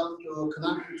拳 belongs to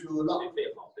connect to lung. 对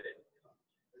肺好，对。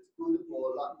 It's good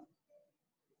for lung.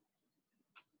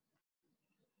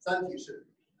 三体式。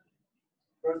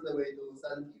First we do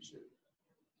三体式。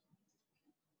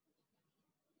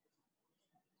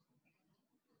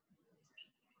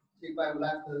Take 5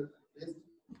 left wrist.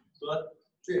 蹲。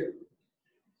 Drill.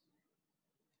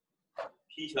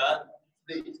 劈拳。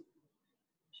 Split.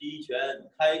 劈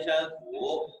拳开山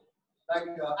斧。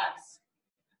 Like your axe.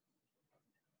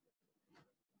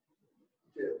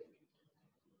 Drill.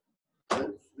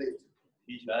 And split.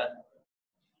 劈拳。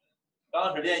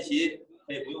刚开始练习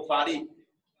可以不用发力。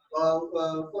 For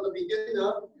the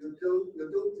beginner, you don't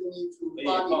need to 可以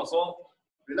放松。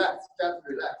 Relax, just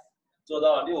relax. 做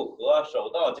到6合，手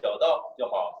到脚到就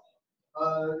好。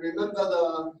Remember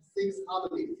the 6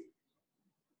 harmonies,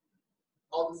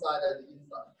 outside and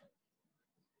inside.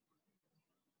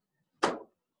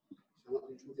 行了，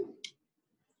你出去。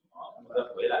好，我再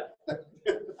回来。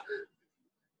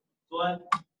钻。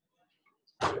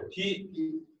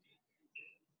劈。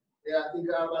 Yeah, I think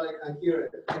everybody can hear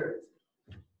it.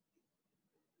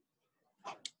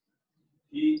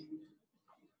 It's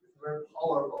very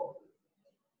powerful.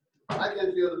 I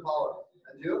can feel the power.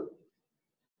 And you?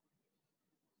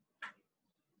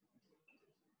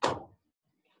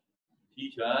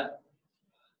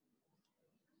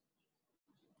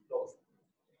 Close.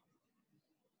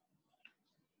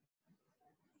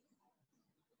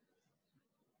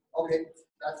 Okay,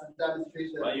 that's a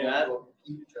demonstration. 还原。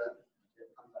 劈拳。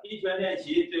 劈拳练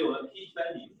习对我们劈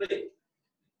拳理肺。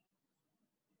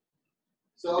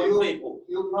 So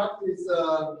you practice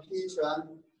劈拳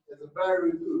is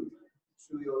very good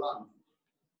to your lungs.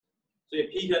 所以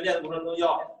劈拳练的过程中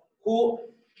要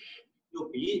呼，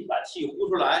用鼻把气呼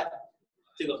出来，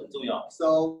这个很重要。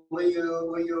 So when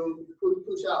you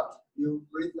push out, you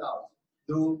breathe out.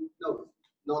 Do nose,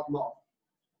 not mouth.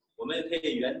 我们也可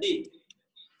以原地。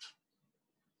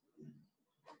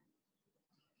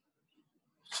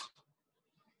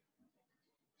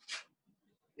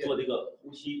 做这个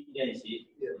呼吸练习。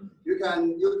 Yeah. You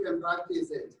can practice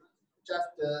it.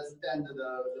 Just stand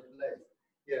the place.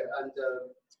 Yeah, and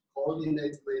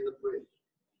coordinate with the breath.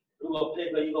 如果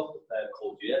配合一个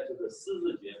口诀，就是嘶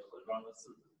字诀，口中的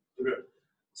嘶，就是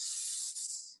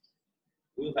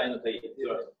不用发音都可以，就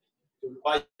是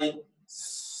发音。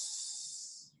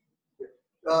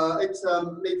It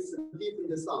makes a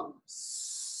different sound.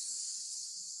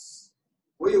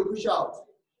 When you push out,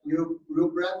 you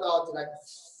breath out like.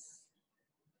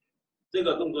 这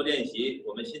个动作练习，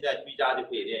我们现在居家就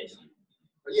可以练习。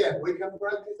Yeah, we can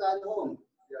practice at home.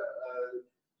 Yeah,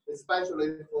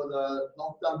 especially for the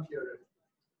lockdown period.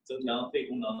 增强肺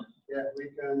功能。Yeah,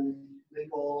 we can make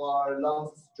all our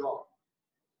lungs strong.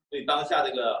 对当下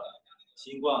这个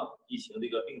新冠疫情这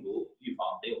个病毒预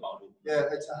防很有帮助。Yeah,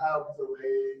 it helps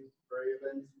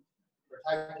prevent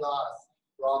protect us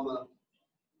from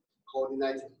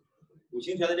coordinating. 五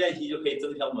行拳的练习就可以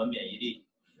增强我们免疫力。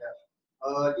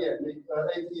 Yeah,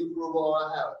 it improve our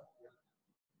health.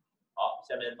 好，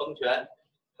下面风拳。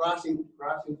Crushing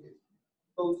kick.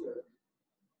 风拳。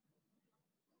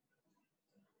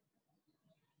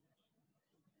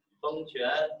风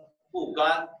拳护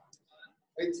肝。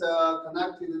 It's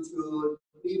connected to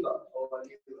liver or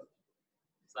liver.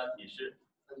 三体式。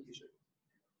三体式。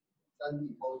三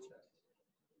体风拳。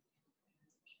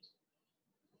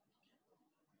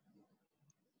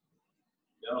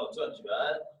 两手转拳。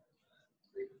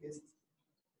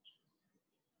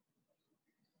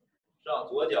 上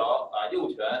左脚打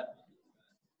右拳。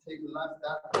 Take the left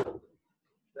step,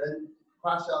 then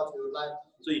crush out your left.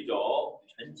 坠肘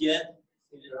沉肩。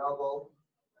 Take your elbow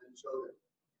and shoulder.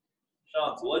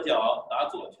 上左脚打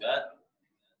左拳。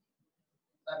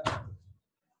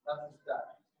 Left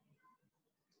step.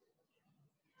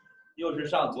 又是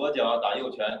上左脚打右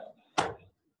拳。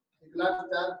 Take left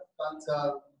step, but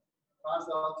crush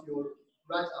out your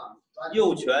right arm. Right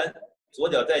右拳，左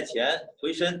脚在前，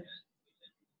回身。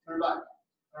 Turn right,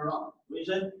 turn around. 回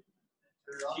身，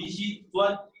 Turn around. 提膝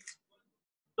钻，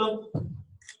蹬，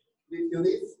 Lift your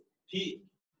knees, 劈，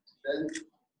 then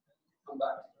come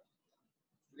back.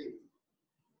 Lift.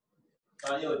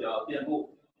 上右脚垫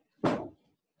步，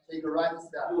 Take a right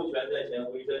step. 右拳在前，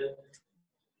回身，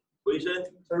回身，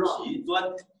 Turn around. 起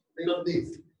钻， Lift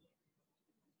knees.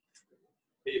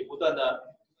 可以不断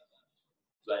的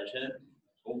转身，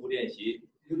重复练习。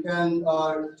 You can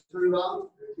turn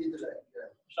around repeatedly.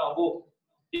 Yeah. 上步，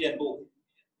垫步，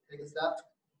 Take a step.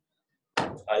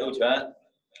 打右拳，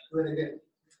 Do it again.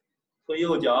 推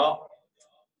右脚，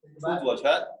 Take 出 a back. 左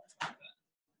拳，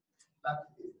 Left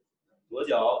knee. 左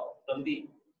脚蹬地，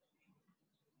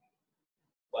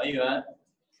还原，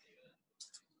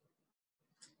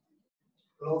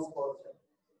 Close posture.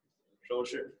 收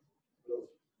势。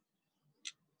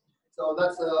 So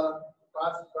that's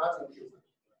brushing kiss.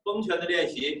 崩拳的练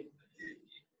习，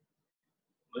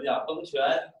我们讲崩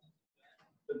拳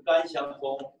跟肝相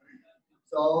通。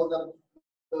 So the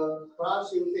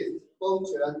brushing kiss, 崩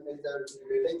拳 is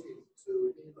related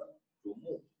to liver. 主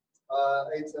目。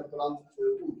 It belongs to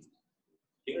wood.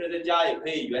 平时在家也可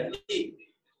以原地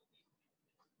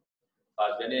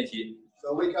把拳练习。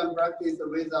 So we can practice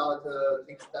without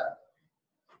big step.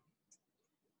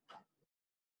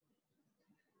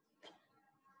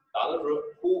 打的时候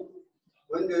呼，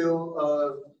 When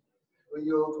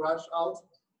you crush out,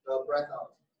 breath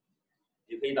out.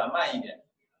 也可以打慢一点。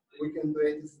 We can do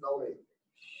it slowly.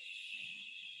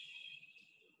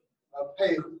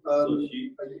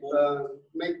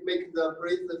 Make the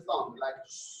breathe sound like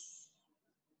shh.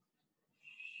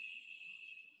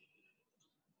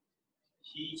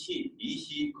 吸气，鼻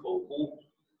吸，口呼。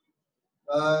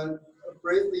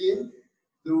 Breathe in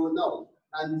through nose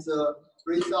and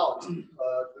breathe out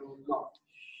through mouth.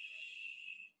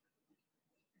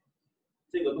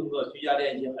 这个动作居家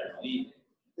练习很容易，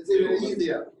 It's even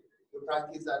easier to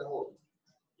practice at home.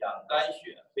 养肝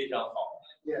血非常好。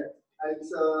 Yeah, and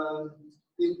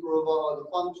improve the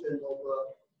function of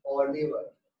our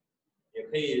liver. 也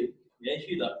可以连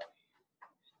续的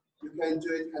You can do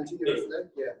it continuously.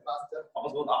 Yeah, faster. 放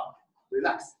松它，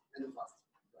 Relax and fast.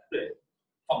 对，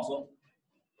放松，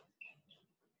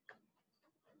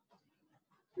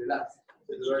 Relax.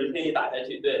 一直可以打下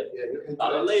去，对， Yeah, you can 打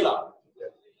到 do 累 it. 了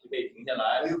Yeah. 就可以停下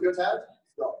来， You feel tired?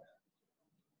 Stop.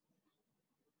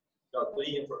 要蹲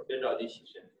一会儿，别着急起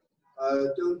身。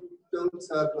 Don't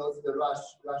close the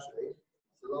rushly.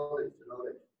 Slowly.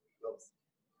 Close.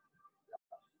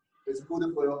 It's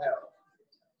good for your health.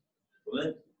 我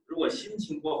们如果心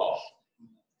情不好，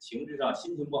情志上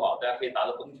心情不好，大家可以打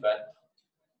个崩拳，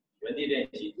原地练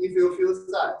习。 If you feel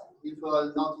sad, if you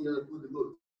are not in a good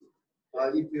mood,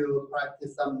 if you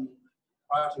practice some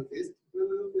brushing fist, you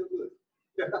will feel good.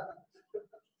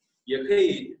 也可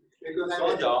以 You can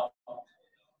双 have it. 脚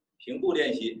平步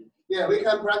练习， Yeah, we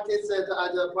can practice it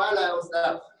at the parallel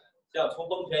step. 像冲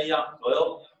崩拳一样左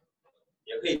右，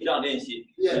也可以这样练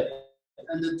习。 Yeah,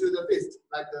 and do the fist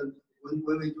like when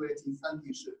we do it in 三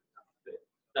体式。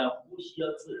但呼吸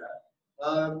要自然。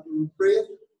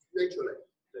 Breathe naturally.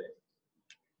 对，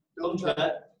 Don't 崩 try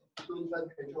拳 to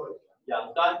control it.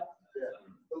 养肝。 Yeah,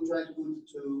 don't try to put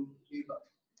to liver.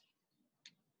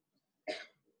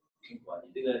 哇，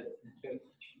你这个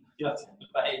要怎么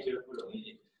翻译就是不容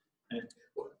易。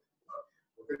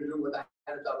我跟中国待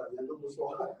了大半年都不说。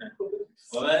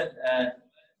我们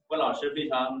温老师非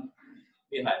常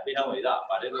厉害，非常伟大，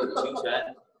把这个五行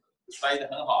拳翻译的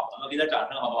很好，我们给他掌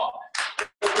声好不好？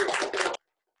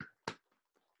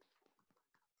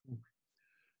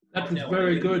 That was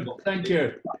very good. Thank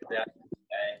you.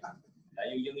 来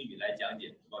用英语来讲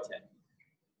解，抱歉。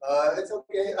 It's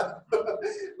okay.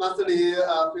 Mostly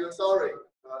feel sorry.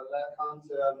 I can't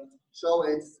show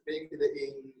it, speak it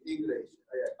in English.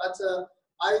 But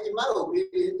in my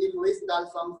opinion, if we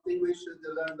start something, we should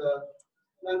learn the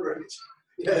language.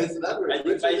 Yes,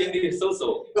 language. I English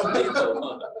so.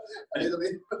 A little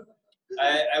bit.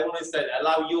 I only said I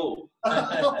love you.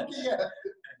 Okay, yeah.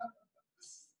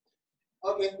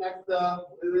 Okay, next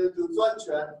we will do 转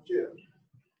拳句。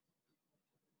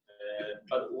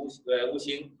无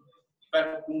形，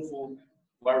但功夫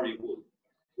very good.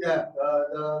 Yeah,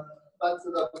 but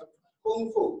the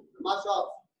kung fu, the martial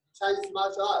arts, Chinese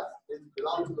martial arts, it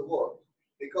belongs to the world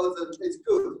because it's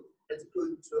good. It's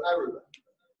good to everyone.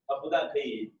 它不但可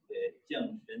以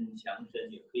降身强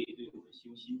身，也可以对我们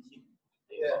修心性。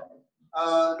 Yeah.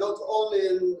 Not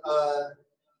only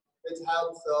it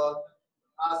helps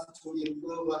us to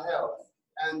improve our health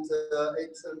and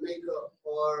it make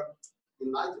for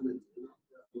enlightenment.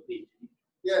 都可以。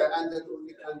 Yeah, and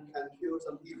we can cure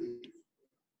some disease.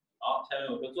 好，下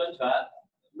面我说钻拳，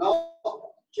 No,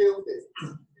 kill this.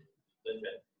 钻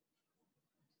拳。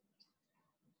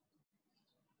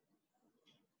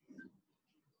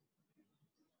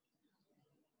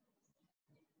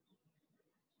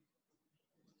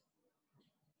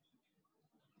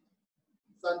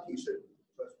三体式。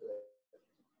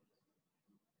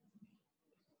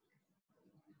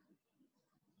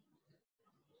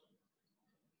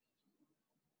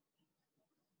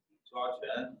抓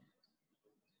拳，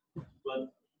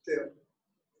蹲，这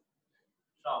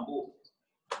上步，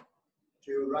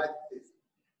 to right fist.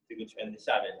 这个拳的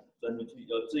下面钻出去，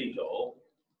要对手，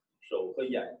手和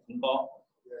眼同高。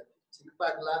 Yeah. Take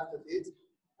back left feet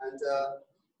and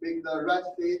make the right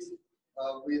feet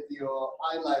with your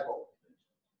eye level.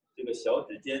 这个小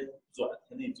指尖转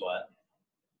向内转，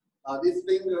 This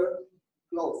finger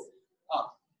close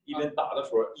up. 一边打的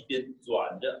时候一边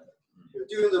转着。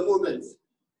During the movements,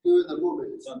 during the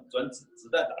movements, 像转子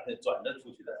弹打出转着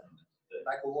出去的。对，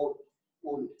 like a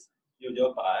movement. 右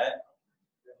脚摆，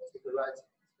 Take the right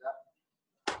step,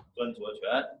 转左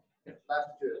拳，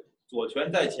 left turn. 左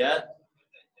拳在前，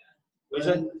回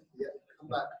身， Yeah, come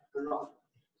back, turn around.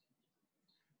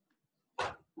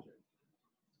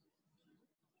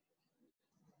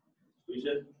 回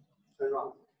身。 Turn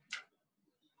around.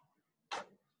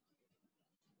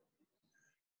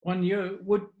 YUE,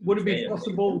 would it be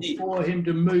possible for him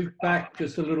to move back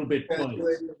just a little bit, Can do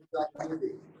please? it like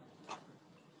moving.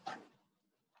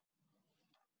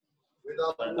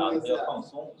 Without 但是打的 moving 时候要 step. 放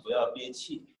松，不要憋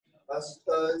气。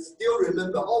 Still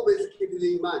remember, always keep it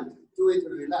in mind. Do it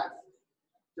relax.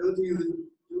 Don't use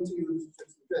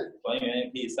strength. 还原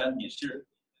也可以三体式，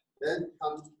 Then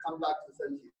come back to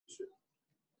身体式。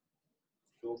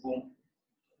收功，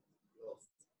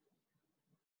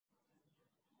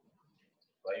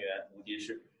还原无敌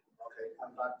式。 Okay,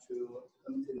 come back to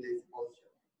emptiness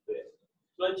posture. 对，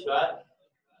钻拳，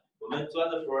我们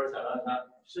钻的时候想让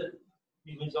它肾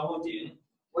运动向后顶。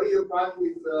 When you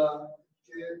practice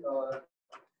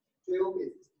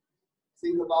JOB,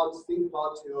 think about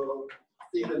your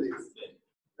stillness. 对，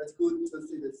 That's good to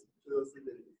see this to your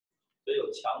stillness. 所以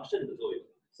有强肾的作用。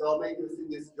 So make your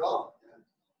stillness strong.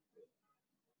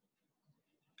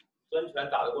 钻拳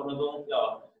打的过程中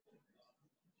要，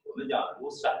我们讲如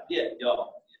闪电，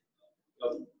要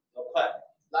快，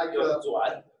 Like 要 a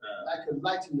转， like a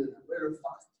lightning, very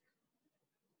fast.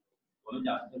 我们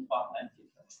讲中华南体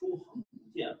出横不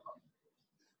见横。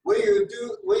 When you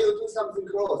do something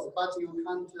close, but you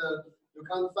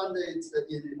can't find it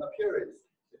in appearance.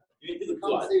 因为这个 You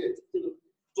转 can't，see it. 这个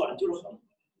转就是横，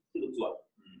这个转，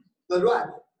 The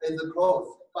right is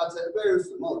close, but very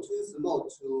small, too small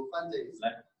to find it.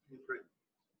 来 Different.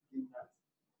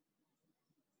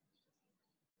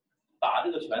 打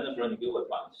这个拳的时候，你给我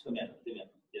转侧面的这面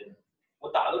边。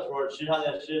我打的时候，实际上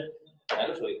呢是哪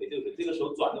个手也可以，这个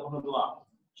手转的过程中啊，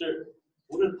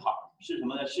不是躺，是什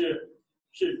么呢？是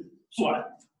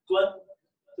钻，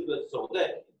这个手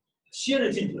在切着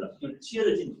进去了，就是切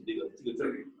着进去这个字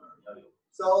儿要有。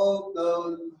 So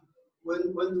when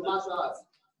do martial arts,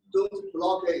 don't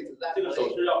block it. 这个手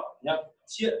是要你看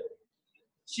切，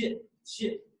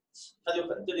它就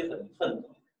这里很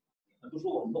不舒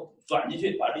服，弄转进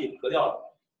去把这里合掉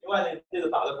了。另外呢，这个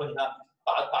打的时候，你看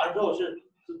打完之后是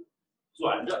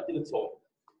转着这个手，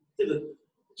这个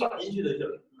转进去的劲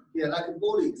儿。 Yeah, like a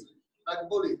bullet. The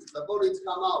bullets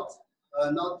come out,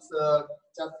 not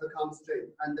just come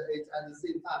straight, and it at the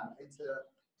same time it turn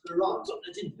around. 转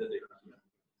着进去的这个。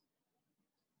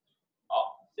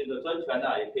好，这个钻拳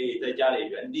呢，也可以在家里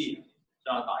原地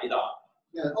这样打一打。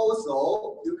 Yeah,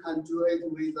 also you can do it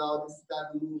without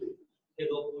step moving. 配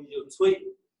合呼吸就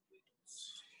吹，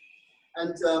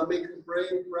 And make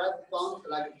brain breath sound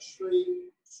like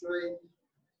tree.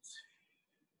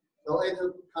 So it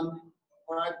can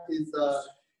practice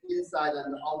inside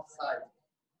and outside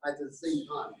at the same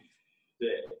time.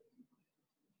 对。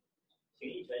形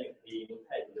意拳也可以用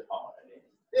太极的方法来练习。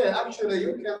 Yeah, actually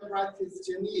you can practice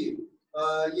Xingyi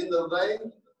in the way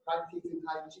practicing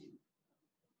Taiji.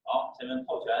 好，下面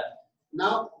套拳，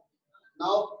 Now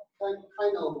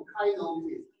kind of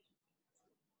this.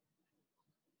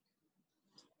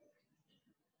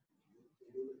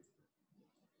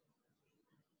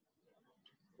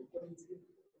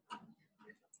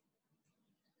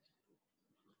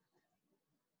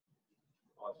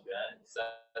 套拳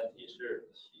三体式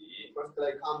起， First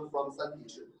I come from 三体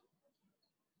式.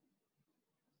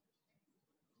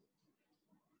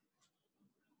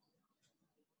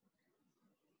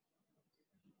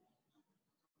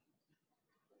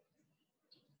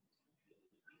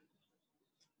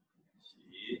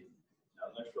起，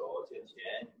两个手向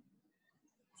前，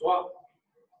抓，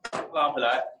拉回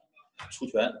来，出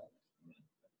拳。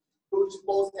 Push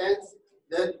both hands,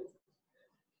 then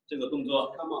这个动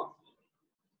作 come on.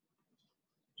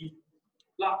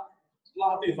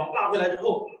 拉对方，拉回来之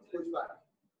后 Push back.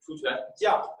 出拳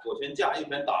架，左拳架，右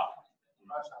拳打，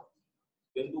 Rush out.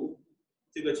 跟度。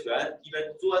这个拳一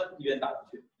边钻一边打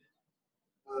出去。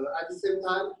 At the same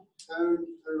time, turn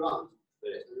around.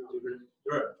 对，就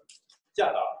是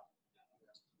架打，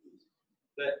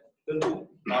对，跟度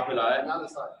拉回来， Another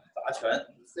side. 砸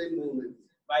拳， Same movement.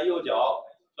 迈右脚，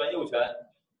钻右拳，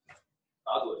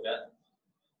打左拳，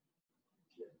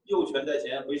右拳在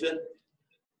前，回身，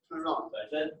 Turn around. 转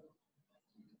身，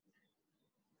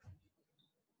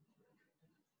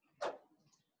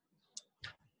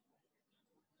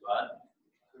转，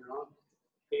 Turn around.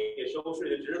 可以收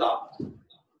势就直打。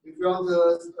 If you want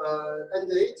to end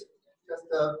it, just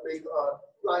make a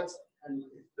right hand.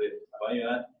 对，还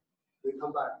原， We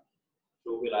come back.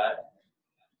 收回来，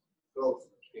 Close.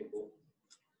 并呼。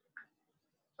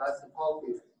 That's the palm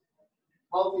fist.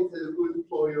 Palm fist is good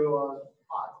for your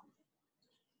heart.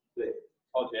 对，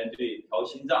套拳对调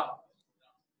心脏、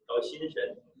调心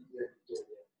神。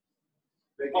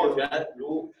 Make 套 you, 拳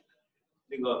如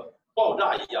那个爆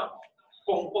炸一样，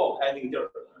咣爆开那个劲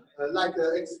儿。 like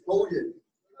an explosion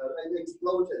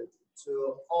to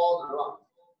all around,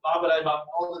 拉回来是吧？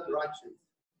 all the directions.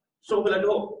 收回来之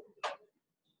后，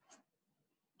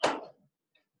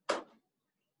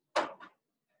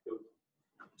就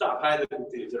炸开的这个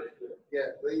劲儿。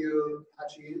 Yeah, when you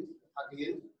touch in,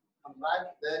 come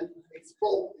back, then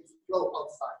explode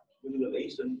outside. 用那个雷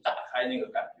声炸开那个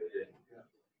感觉，对。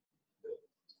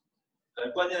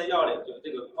对。关键的要领就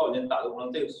这个套拳打的过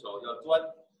程，这个手要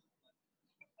钻。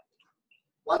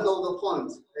 One of the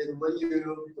points is when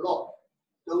you block,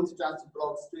 don't just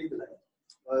block straightly.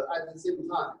 At the same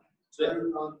time,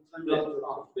 turn around to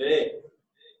arm. 对，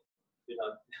非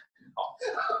常好，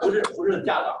不是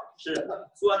架挡，是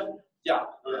钻架。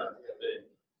对，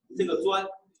这个钻，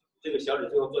这个小指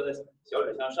最后钻在小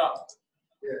指向上。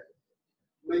 Yeah.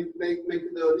 Make the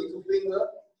little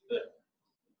finger 对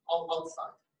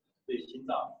outside. 对心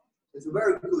脏， It's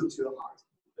very good to your heart.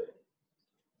 对，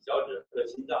小指和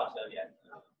心脏相连。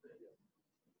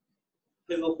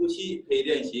配合呼吸可以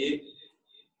练习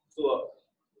做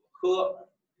喝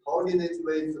Coordinate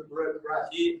with the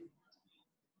breath. 吸，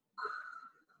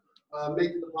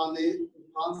 Make the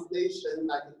pronunciation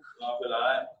like 拉回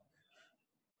来。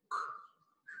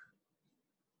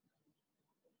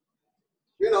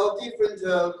 you know, different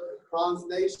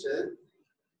pronunciation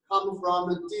come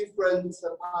from different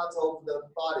parts of the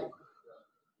body.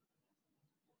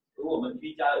 如果我们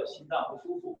居家有心脏不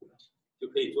舒服，就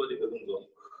可以做这个动作。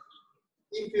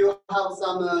 If you have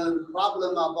some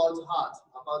problem about heart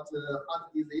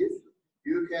disease,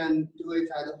 you can do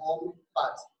it at home,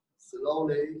 but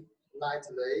slowly,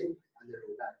 lightly, and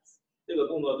relax. 这个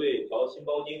动作对调心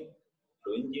包经、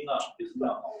手阴经啊，对心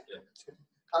脏好。对。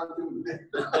 Can't do it.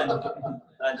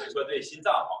 那你说对心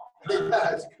脏好。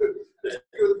 Yeah, it's good. It's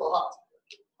good for heart.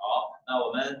 好，那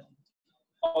我们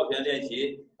套拳练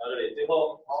习到这里，最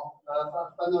后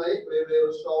Finally, we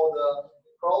will show the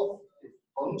cross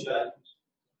横拳。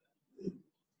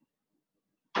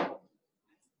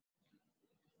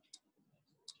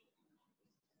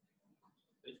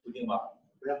 没出镜吧？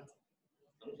不要。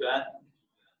横拳。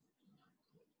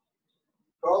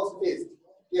 Cross fist.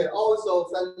 Yeah, also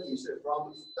三体式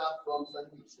start from 三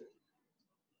体式。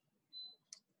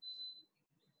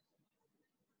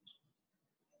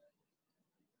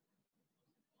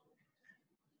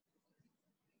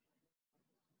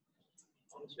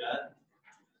 横拳，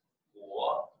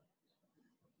我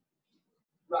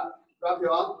Wrap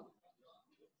your arm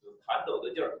有弹抖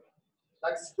的劲儿，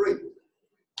 like spring.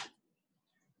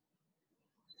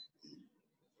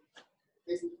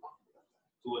 Face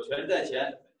左拳在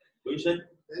前，回身，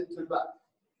 then turn back,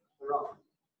 around.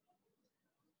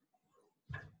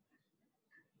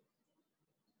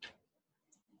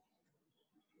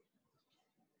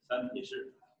 三体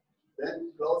式，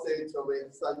 Then close it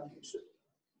with 三体式。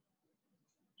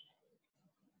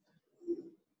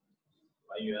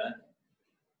 还原。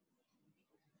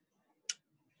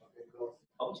 Okay, close.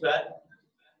 横拳，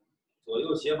左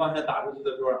右斜方向打出去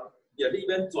的时候，也是一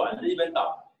边转着一边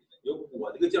打，有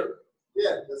裹这个劲儿。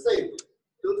 Yeah, the same.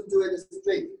 Don't do it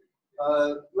straight.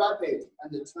 Wrap it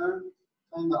and turn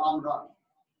the arm around.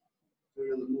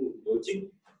 During the move. 有经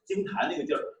弹那个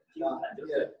劲儿，经弹劲儿。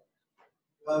 Yeah.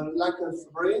 Like a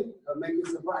spring, make it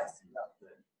surprise. Yeah. 对，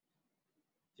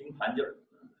经弹劲儿。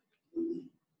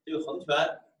这个横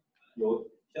拳有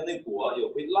像那裹，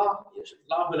有会拉，也是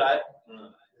拉回来。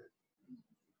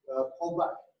Pull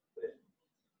back. 对。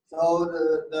 So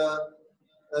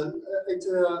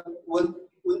when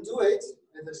do it,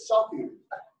 it's shocking.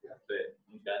 Yeah. 对，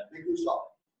横拳 Make it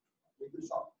shock. Make it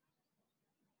shock.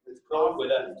 It's 拉 close. 回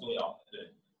来很重要。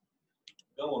对，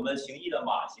跟我们形意的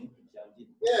马形很相近。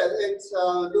 Yeah, it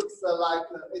looks like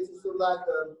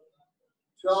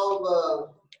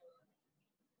 12.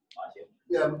 马形。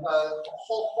 Yeah,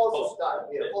 horse style.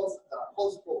 Yeah, horse style.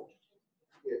 Horse pose.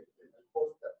 Yeah,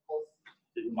 horse style. Horse.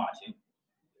 这是马形。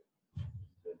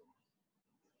对。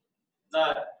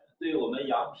那对我们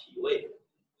养脾胃。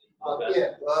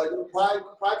 Yeah,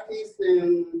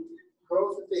 practicing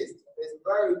cross fist is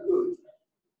very good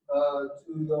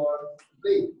to your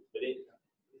spleen.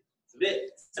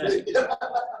 spleen，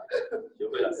学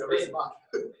会了 Very spleen。 smart.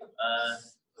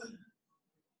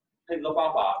 配合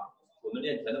方法，我们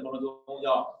练拳的过程中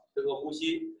要配合呼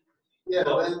吸。 Yeah,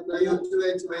 when you do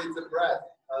it with the breath,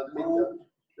 make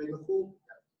the who.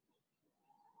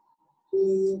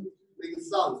 who make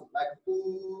sounds like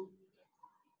who.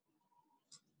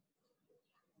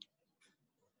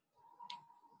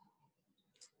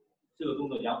 这个动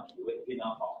作养脾胃非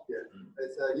常好。 Yeah,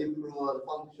 it's improve the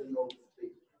function of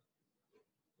speech.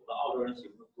 我们澳洲人喜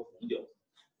欢喝红酒。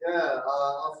 Yeah,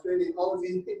 Australia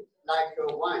always like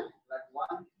wine, like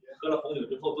wine. 喝了红酒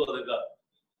之后做这个，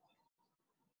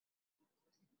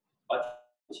把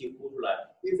气呼出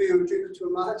来。 If you drink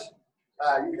too much,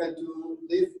 you can do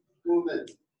this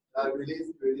movement,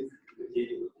 release.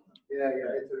 Yeah,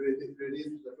 it's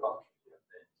release the drop.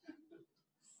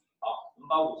 好，我们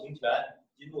把五行拳、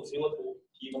金木水火土、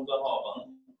脾风断化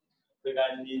风、推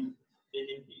肝经、肩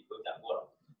筋脾都讲过了。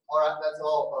 All right, that's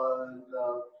all.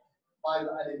 The 5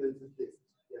 elements of this.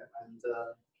 Yeah, and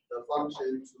the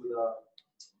function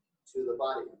to the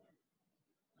body.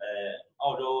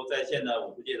 澳洲在线的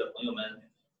50届的朋友们，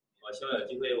我希望有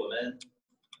机会，我们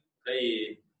可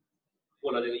以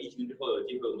过了这个疫情之后，有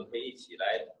机会我们可以一起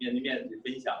来面对面去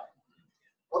分享。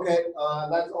 Okay,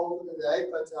 that's all for today.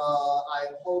 But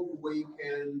I hope we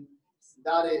can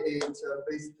study it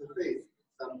face to face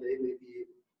someday, maybe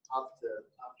after it.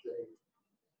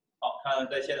 好，看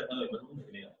在线的朋友有没有问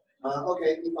题没有？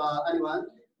 Okay, if anyone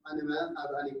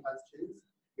have any questions,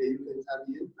 yeah, you can type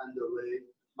in and we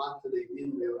Master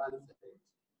Yin will answer it.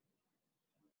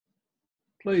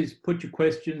 Please put your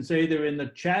questions either in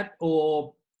the chat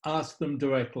or ask them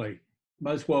directly.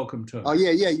 Most welcome to. Oh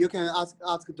yeah, you can ask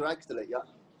directly. Yeah.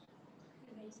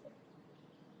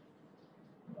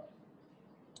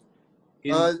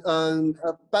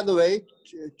 By the way,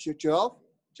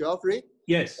 Geoffrey.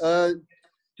 Yes.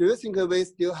 Do you think we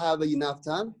still have enough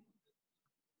time?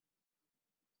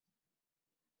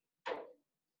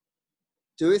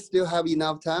 Do we still have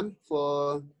enough time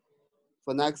for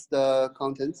next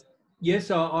content? Yes,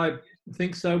 I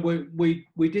think so. We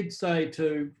did say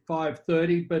to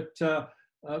 5:30, but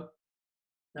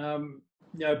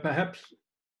you know, perhaps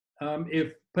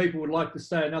if people would like to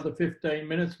stay another 15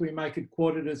 minutes, we make it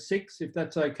 5:45, if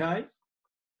that's okay.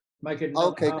 Make it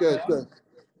okay. Good.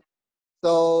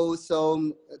 So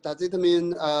does it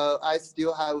mean I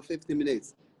still have 50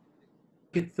 minutes?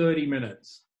 Get 30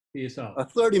 minutes for yourself.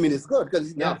 30 minutes, good.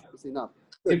 It's enough. Yeah. It's enough.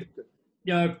 Good.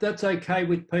 You know, if that's okay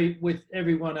with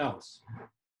everyone else.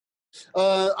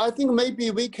 I think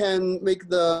maybe we can make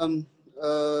the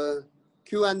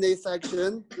Q&A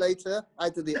section later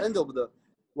at the end of the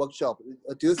workshop.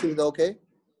 Do you think it's okay?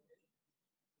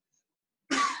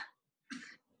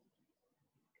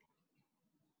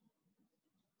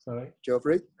 Sorry.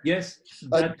 Geoffrey? Yes,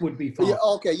 that would be fine. Yeah,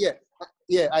 okay,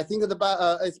 yeah. I think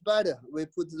it's better we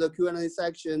put the Q&A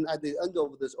section at the end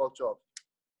of this workshop.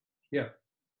 Yeah.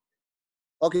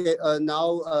 Okay,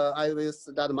 now I will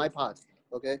start my part.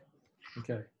 Okay.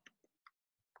 Okay.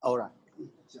 All right.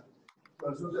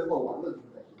 说最后我问题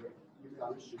在这边，因为咱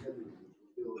们时间的原因，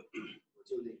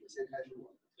就那个先开始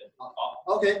我。好。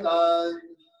Okay.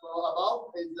 So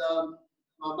about is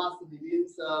Master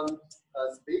Livin's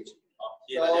speech. 好，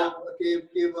谢谢大家。So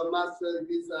give Master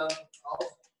his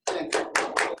thanks.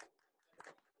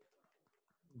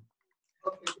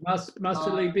 Okay.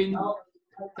 Master Livin,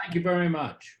 thank you very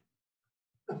much.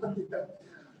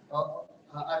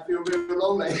 I feel very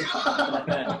lonely.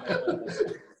 Okay.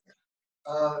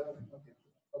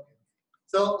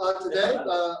 So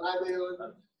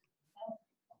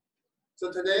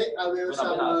today I will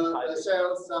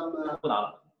share some.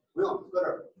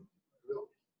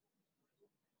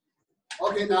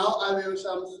 Okay, now I will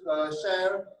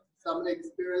share some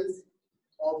experience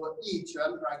of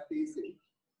Yiquan practicing.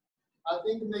 I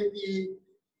think maybe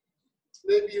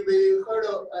we heard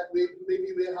of,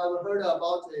 maybe we have heard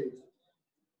about it.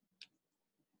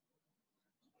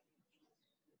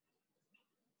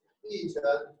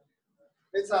 Yiquan,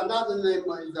 it's another name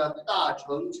is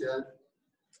Dachengquan.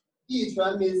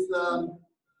 Yiquan means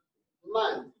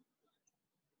man,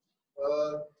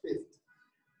 fist,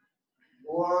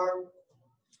 or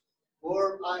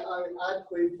I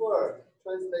prefer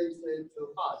translate it to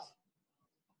heart.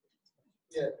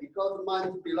 Yeah, because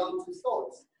mind belongs to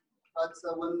thoughts. But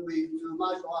when we do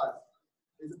martial arts,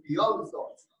 it's beyond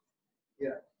thoughts.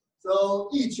 Yeah. So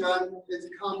Yiquan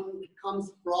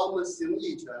comes from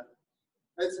Xingyiquan.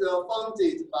 It's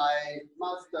founded by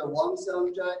Master Wang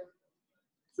Xiangjai.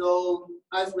 So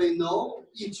as we know,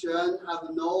 Yiquan have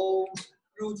no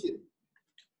routine,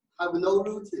 have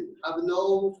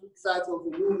no set of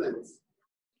movements.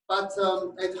 But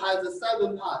it has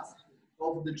 7 parts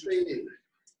of the training.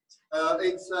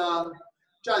 It's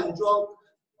Zhuang.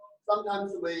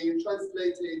 Sometimes we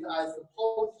translate it as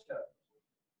posture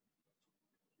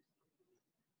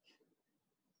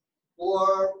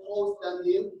or pose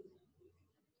standing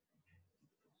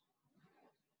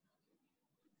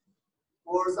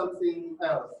or something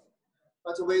else.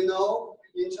 But we know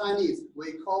in Chinese,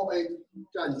 we call it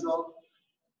站桩.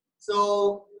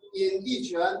 So in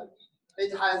Yiquan,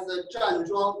 it has a 站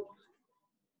桩,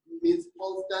 means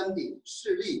pose standing,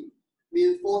 示例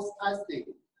means force testing.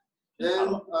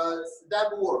 Then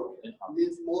step work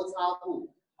means 摩擦步,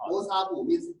 摩擦步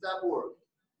means step work.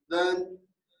 Then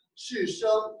示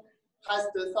声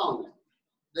test the sound.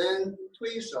 Then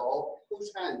推手 push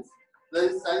hands.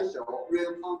 Then 散手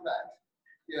real combat.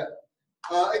 Yeah,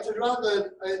 it's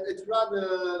rather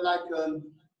like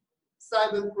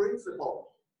 7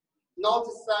 principle, not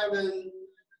 7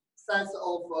 sets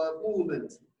of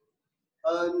movement.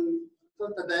 So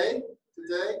today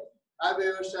I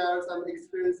will share some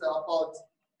experience about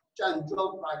站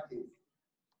桩 practice.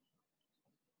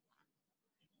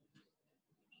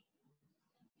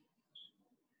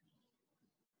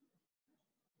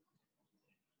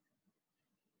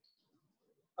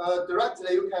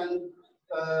 Directly you can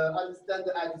understand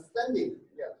as standing.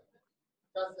 Yeah,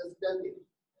 just as standing.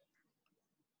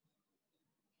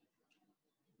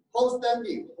 Pose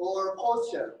standing or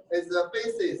posture is the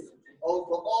basis of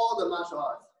all the martial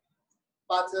arts.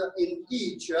 But in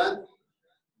Yiquan,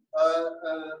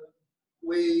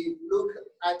 we look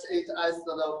at it as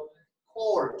the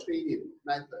core training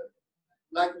method,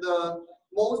 like the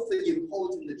most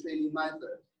important training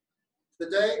method.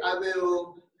 Today I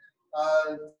will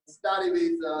study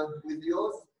with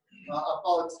yours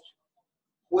about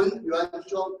YUE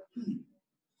GUAN.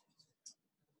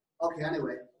 Okay,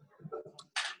 anyway,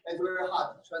 it's very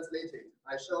hard to translate it.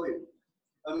 I show you.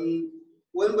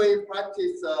 When we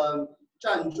practice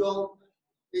站桩,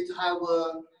 it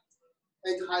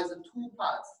has 2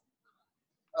 parts.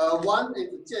 One is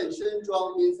健身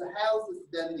桩, means health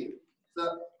standing,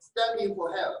 so standing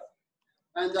for health,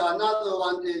 and another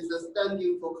one is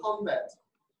standing for combat,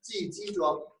 JiJi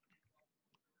Zhuang.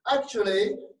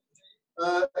 Actually,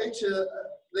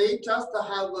 they just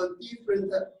have a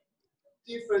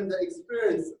different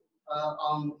experience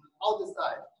on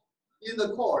outside. In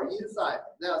the core, inside,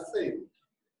 they are same.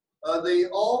 They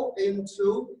all aim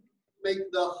to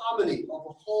make the harmony of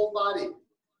the whole body,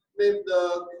 make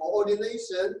the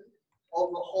coordination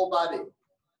of the whole body.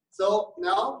 So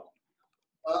now,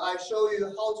 I show you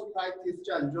how to practice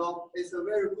站桩. It's a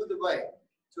very good way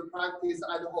to practice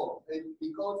at home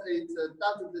because it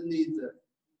doesn't need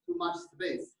too much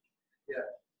space. Yeah.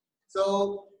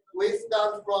 So we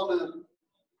start from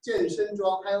健身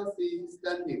桩, healthy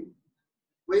standing.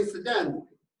 We stand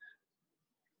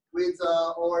with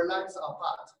our legs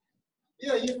apart.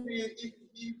 Yeah, if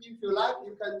you like,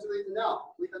 you can do it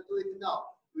now. We can do it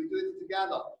now. We do it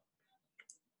together.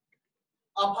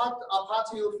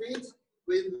 Apart your feet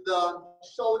with the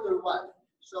shoulder wide.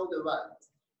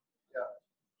 Yeah,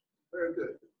 very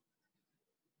good.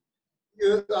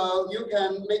 You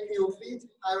can make your feet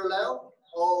parallel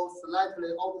or slightly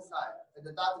outside. It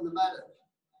doesn't matter.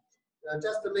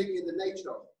 Just to make it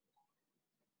natural.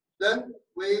 Then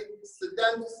we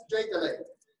stand straightly.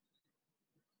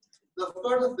 The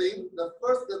first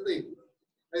thing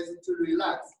is to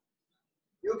relax.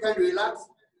 You can relax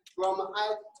from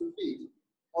head to feet,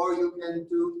 or you can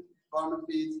do from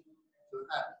feet to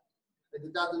head.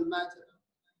 It doesn't matter.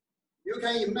 You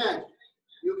can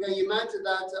imagine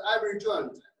that every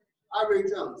joint,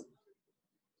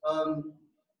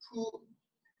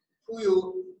 pull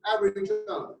you every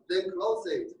joint, then close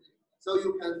it, so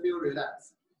you can feel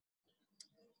relaxed.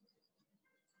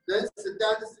 Then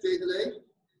stand straightly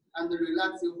and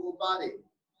relax your whole body.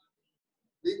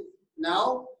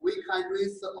 Now we can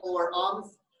raise our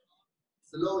arms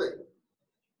slowly.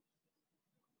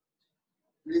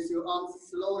 Raise your arms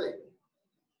slowly,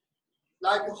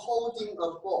 like holding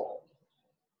a ball.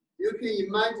 You can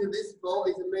imagine this ball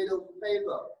is made of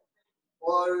paper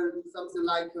or something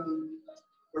like a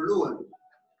balloon,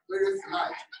 very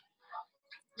light.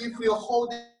 If you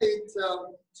hold it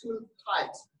too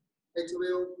tight, it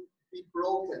will be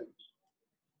broken.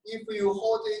 If you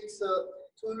hold it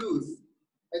too loose,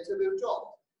 it will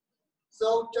drop.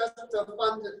 So just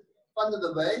find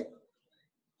the way,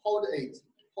 hold it.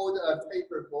 Hold a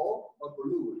paper ball or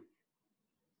balloon.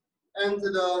 And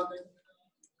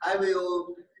I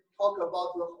will talk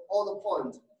about all the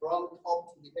points from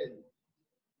top to the end.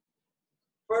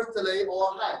 Firstly,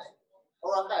 our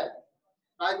head,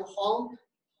 like hung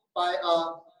by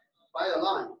a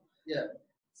line. Yeah.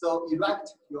 So erect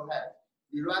your head,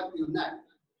 erect your neck.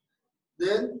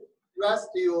 Then rest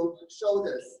your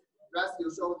shoulders.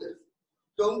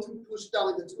 Don't push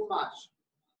down it too much.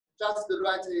 Just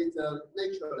rest it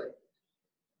naturally.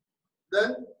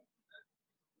 Then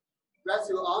rest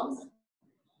your arms.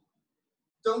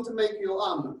 Don't make your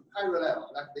arm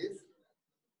parallel like this.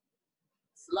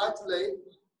 slightly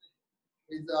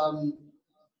is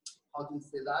how do you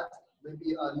say that?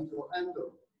 Maybe a little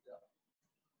angle.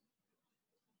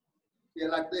 Yeah,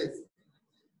 like this.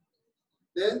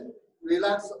 Then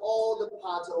relax all the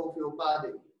parts of your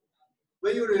body.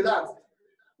 When you relax,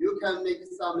 you can make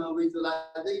some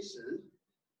visualization.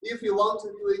 If you want to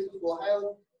do it for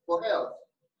health,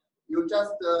 you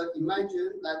just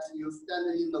imagine that you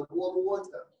stand in the warm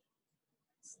water.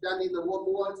 Stand in the warm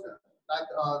water, like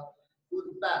a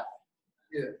good bath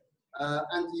here.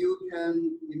 And you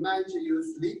can imagine you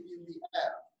sleep in the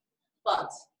air.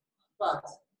 But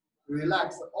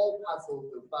relax all parts of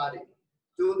the body.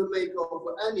 Don't make of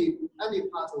any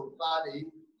part of the body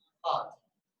hard.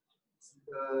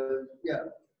 Yeah,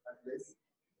 like this.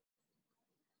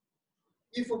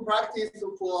 If you practice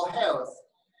for health,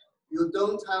 you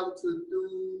don't have to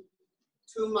do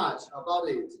too much about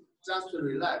it. Just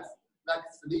relax, like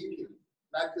sleeping,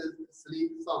 like a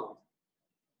sleep sound.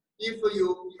 If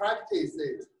you practice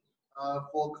it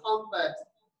for combat,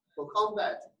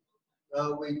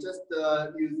 we just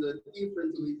use a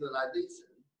different visualization.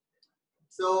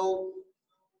 So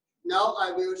now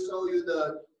I will show you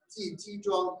the JiJi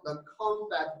Zhuang, the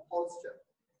combat posture.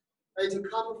 It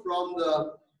comes from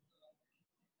the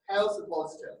health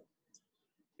posture.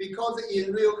 Because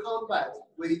in real combat,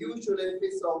 we usually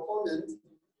face our opponent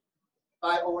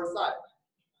by our side.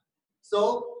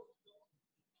 So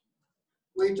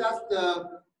we just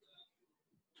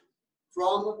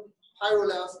from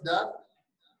parallel step,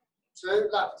 turn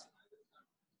left.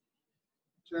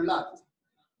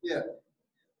 Yeah.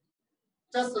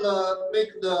 Just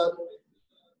make the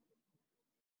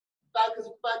back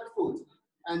foot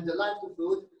and the left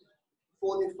foot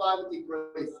 45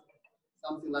 degrees,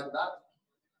 something like that.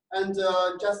 And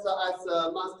just as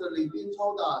Master Li Bin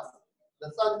told us,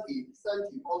 the Santi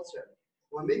posture,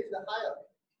 we make it higher.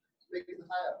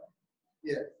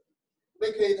 Yeah.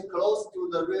 Make it close to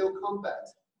the real combat.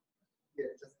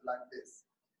 Yeah, just like this.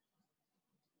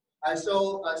 I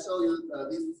show you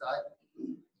this side.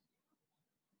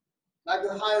 Like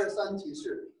a higher Santi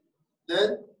Shi.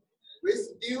 Then we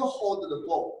still hold the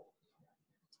ball.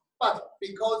 But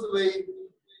because we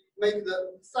make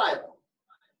the side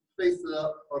face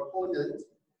the opponent,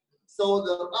 so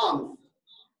the arms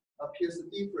appears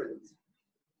different.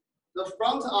 The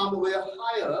front arm will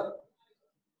higher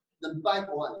than back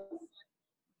one,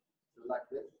 so like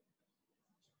this.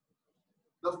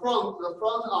 The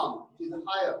front arm is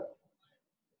higher.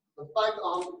 The back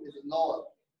arm is lower.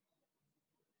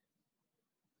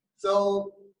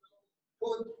 So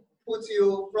put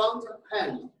your front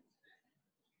hand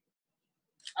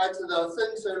at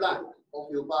the center line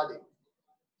of your body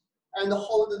and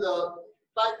hold the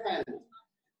back hand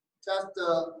just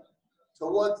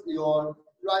towards your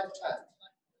right chest,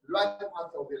 right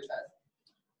part of your chest.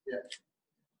 Yeah,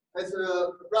 it's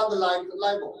rather like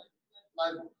level.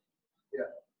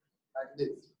 Yeah, like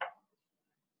this.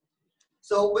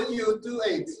 So when you do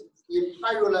it in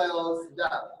parallel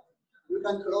step, you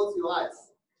can close your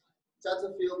eyes, just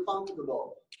to feel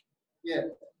comfortable. Yeah,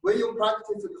 when you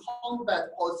practice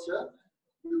combat posture,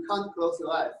 you can't close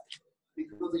your eyes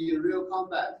because in real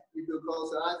combat, if you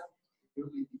close your eyes, you'll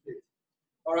be defeated.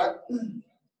 All right.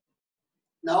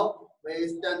 Now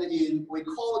we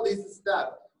call this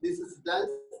step, this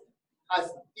stance as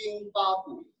Ding Ba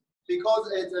Bu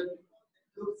because it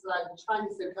looks like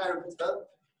Chinese character.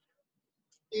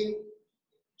 Ding,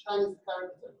 Chinese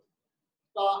character.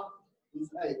 Ba is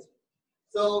 8.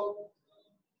 So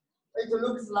it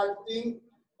looks like Ding,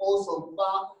 also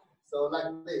Ba, so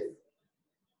like this.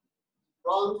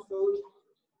 Front foot,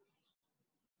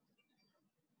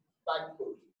 back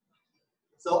foot.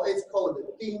 So it's called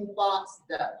Ding Ba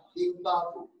step, Ding Ba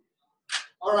Bu.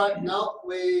 All right, now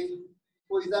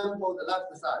for example, the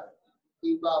left side,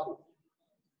 Ding Ba Bu.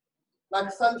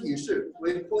 Like Santi Shi,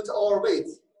 we put our weight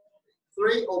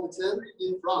 3 over 10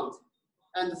 in front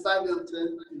and 7 over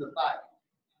 10 in the back.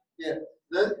 Yeah.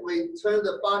 Then we turn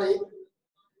the body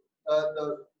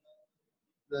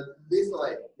this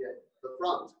way, yeah, the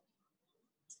front.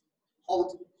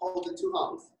 Hold the 2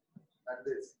 arms like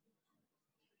this.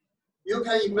 You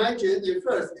can imagine at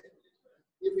first,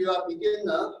 if you are a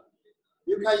beginner,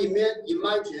 you can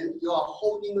imagine you are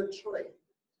holding a tray.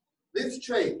 This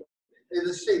tray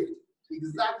is shaped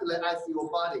exactly as your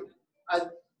body,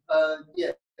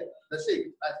 the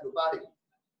shape as your body.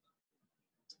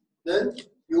 Then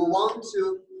you want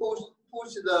to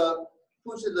push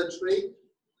the tray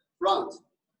front.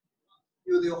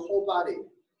 Use your whole body.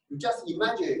 You just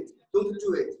imagine it. Don't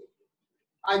do it.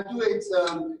 I do it.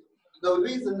 The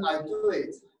reason I do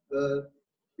it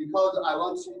because I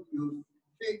want you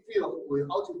to feel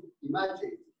how to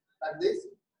imagine it like this.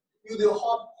 use your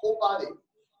whole body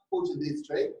push this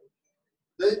tray.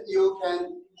 Then you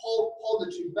can hold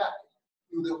the tray back,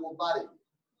 use the whole body.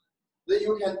 Then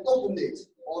you can open it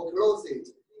or close it,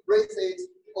 raise it,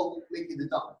 or make it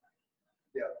down.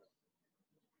 Yeah.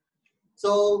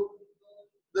 So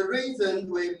the reason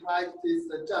we practice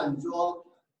the Zhanzhuang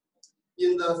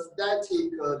in the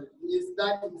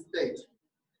static state,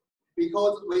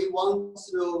 because we want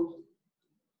to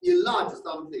enlarge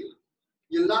something.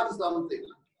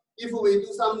 If we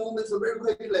do some movements very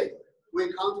quickly, we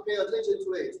can't pay attention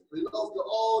to it. We lost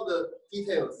all the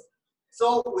details.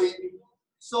 So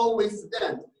we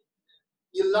stand,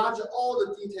 enlarge all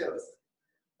the details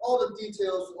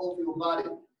of your body.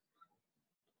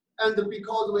 And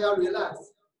because we are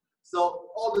relaxed, so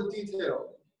all the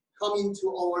detail come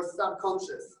into our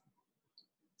subconscious.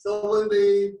 So when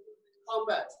we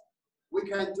combat, we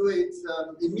can do it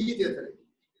immediately,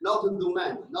 not to do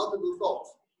mind, not to do thought.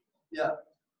 Yeah.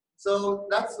 So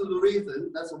that's the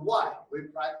reason, that's why we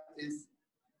practice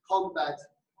combat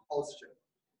posture.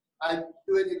 I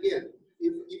do it again.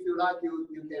 If you like,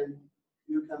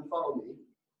 you can follow me.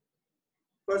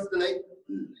 Firstly,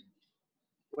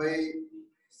 we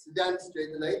stand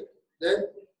straightly, then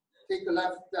take a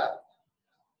left step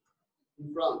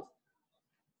in front.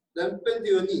 Then bend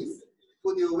your knees,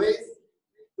 put your waist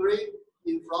 3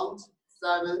 in front,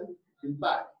 7 in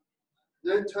back.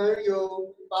 Then turn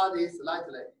your body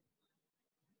slightly.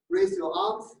 Raise your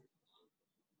arms.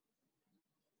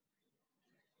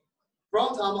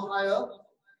 Front arm higher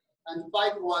and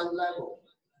back one level,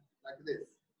 like this.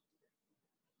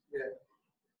 Yeah.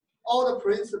 All the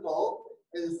principle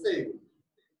is the same.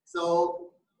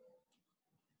 So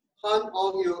hand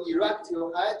on you, erect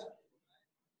your head,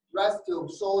 rest your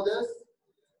shoulders,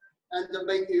 and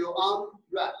make your arm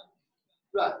wrap.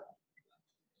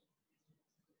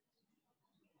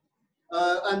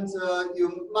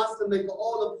 You must make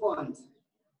all the points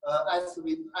as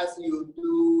you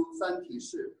do 三体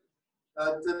式.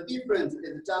 The difference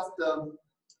is just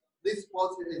this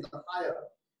posture is higher.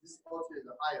 This posture is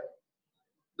higher.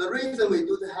 The reason we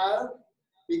do the higher,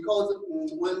 because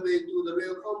when we do the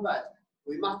real combat,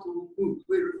 we must move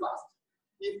very fast.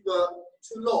 If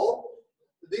too low,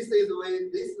 this is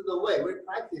the way we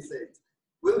practice it.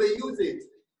 When we use it,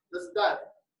 the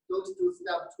step, don't do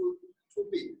step too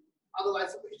big.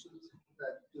 Otherwise, we should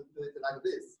do it like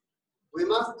this. We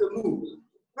must move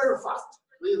very fast.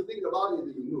 When you think about it,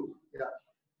 you move. Yeah.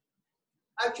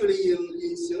 Actually, in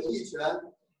Xingyiquan,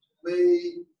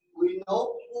 we know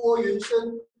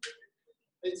Yunsheng.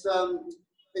 It's said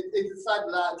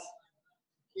that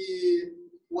he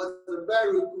was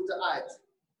very good at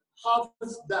half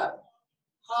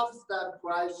step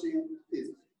crashing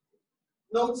fist.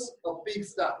 Not a big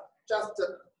step, just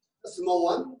a small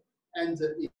one, and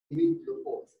immediate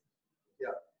force.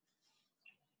 Yeah.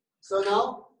 So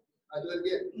now I do it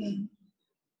again.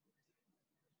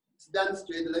 Stand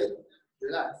straightly,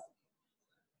 relax.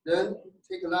 Then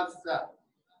take a left step.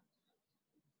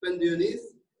 Bend your knees.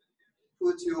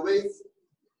 Put your waist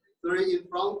 3 in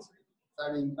front,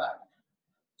 7 in back.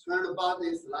 Turn the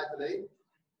body slightly.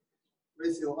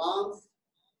 Raise your arms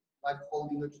like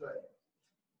holding a tray.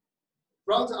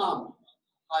 Front arm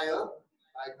higher,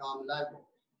 back arm level.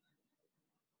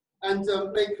 And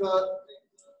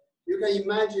you can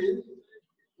imagine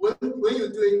when you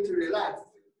do it to relax,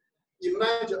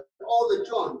 imagine all the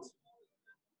joints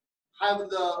have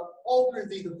the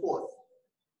opposite force.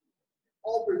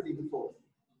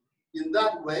 In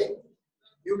that way,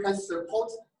 you can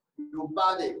support your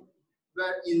body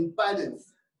in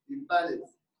balance.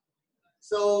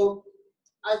 So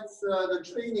at the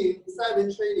training,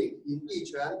 silent training in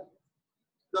Yiquan,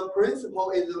 the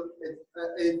principle is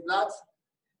that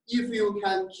if you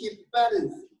can keep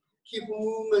balance, keep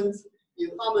movement in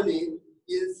harmony,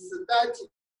 in static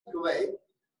way,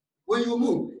 when you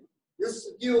move, you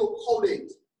still hold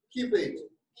it, keep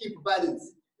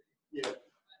balance. Yeah.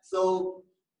 So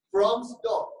from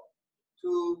stop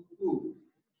to move,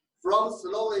 from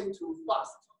slowly to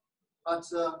fast, but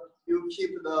you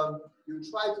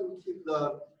try to keep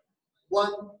the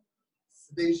one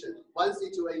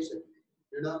situation.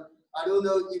 You know, I don't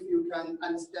know if you can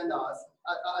understand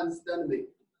understand me.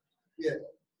 Yeah,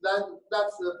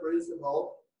 that's the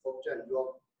principle of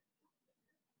Zhanzhuang.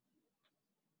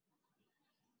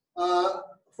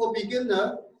 For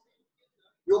beginner,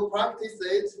 you practice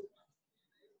it.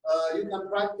 You can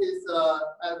practice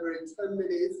every 10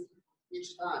 minutes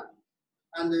each time,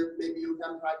 and maybe you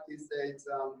can practice it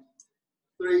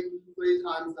three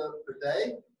times per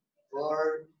day,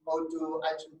 or do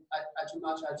as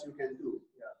much as you can do.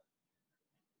 Yeah.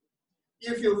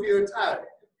 If you feel tired,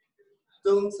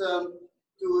 don't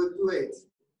do it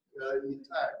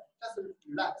entire. Just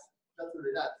relax, just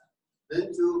relax.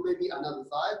 Then to maybe another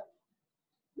side,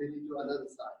 maybe to another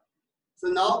side. So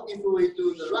now if we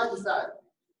do the right side,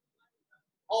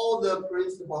 all the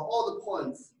principle, all the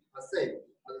points are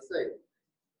the same.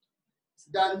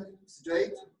 Stand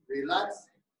straight, relax,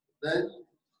 then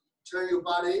turn your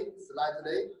body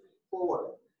slightly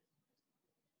forward.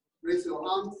 Raise your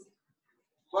arms,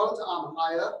 front arm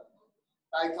higher,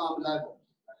 back arm level,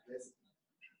 like this.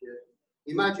 Yeah.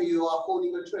 Imagine you are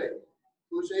holding a tray.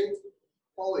 Push it,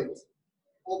 pull it,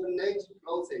 open it,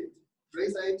 close it,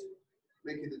 raise it,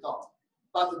 make it down.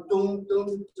 But don't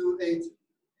do it.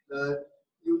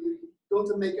 You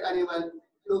don't make anyone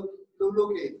look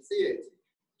it, see it.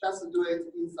 Just do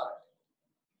it inside.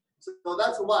 So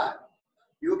that's why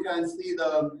you can see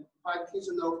the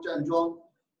practitioner of Zhanzhuang.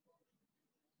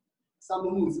 Some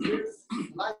moves very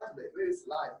slightly, very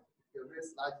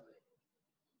slightly.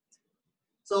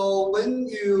 So when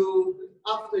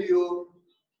after you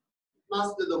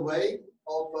master the way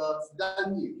of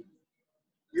standing,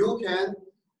 you can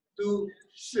do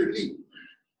Shili.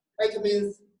 It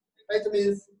means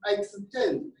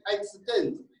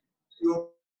extend your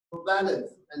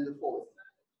balance and force.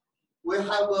 We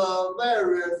have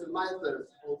various methods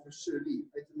of Shili.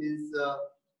 It means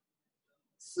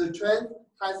strength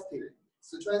testing.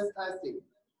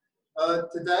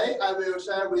 Today I will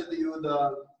share with you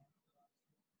the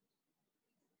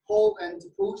pull and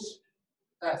push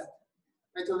test.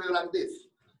 It will be like this.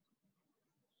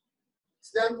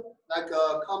 Stand like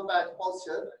a combat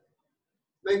posture.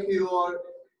 Make your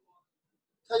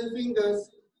 10 fingers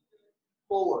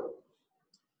forward.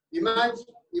 Imagine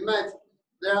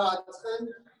there are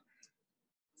 10,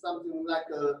 something like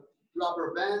a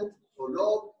rubber band or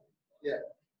rope. Yeah.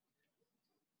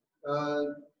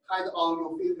 Tied on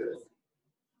your fingers.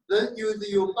 Then use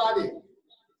your body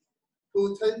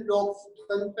to turn ropes,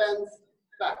 turn bands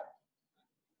back.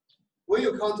 When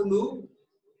you can't move,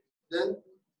 then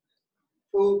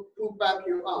pull back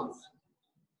your arms.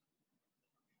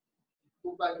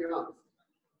 Pull back your arms.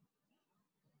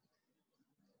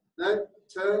 Then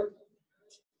turn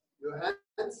your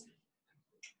hands.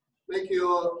 Make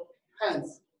your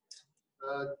hands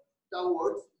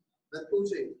downwards. Then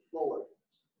push it forward.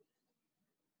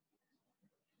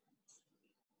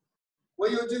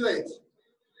 When you do it,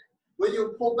 when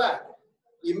you pull back,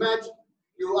 imagine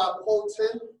you are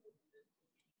pulling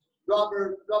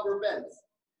rubber bands.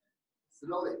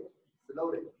 Slowly.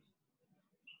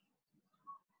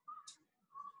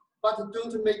 But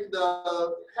don't make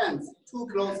the hands too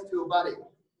close to your body,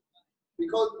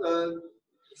 because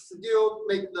still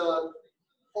make the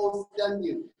whole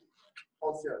standing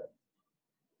posture.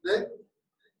 Then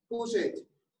push it.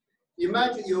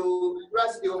 Imagine you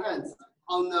rest your hands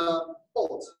on the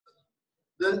boat.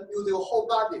 Then use your whole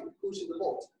body push the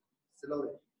boat slowly,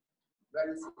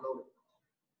 very slowly.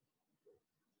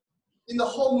 In the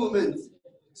whole movement,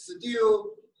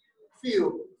 still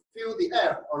feel the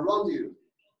air around you.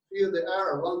 Feel the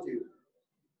air around you.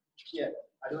 Yeah,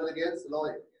 I do it again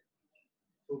slowly.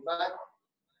 Go back.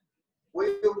 When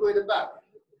you put it back,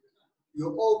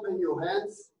 you open your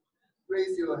hands,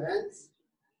 raise your hands,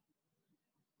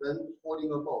 then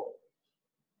holding a ball.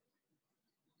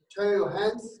 Turn your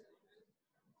hands,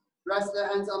 rest the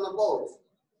hands on the boat,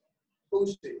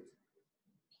 push it.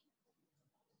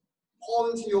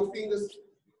 Point your fingers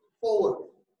forward,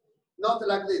 not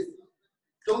like this.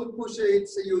 Don't push it,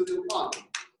 use your palm.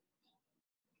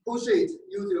 Push it,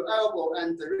 use your elbow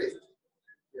and the wrist.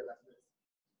 Yeah, like this.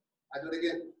 I do it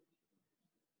again.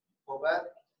 Go back.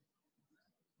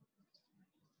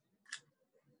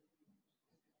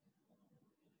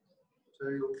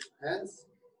 Turn your hands.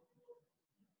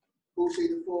 Push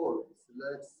it forward,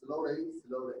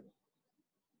 slowly.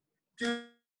 Turn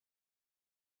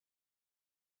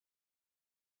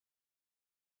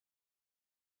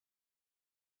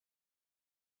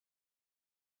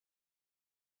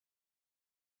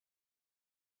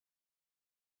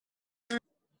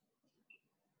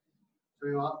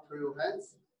your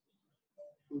hands,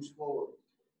 push forward.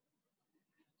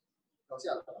 到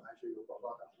下来还是有广告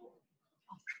感受。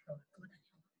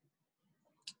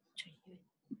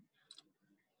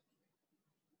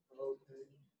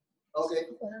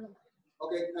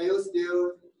Okay. Can you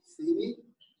still see me?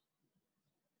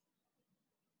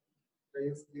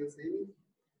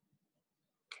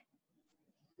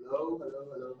 Hello.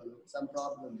 Some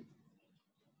problem.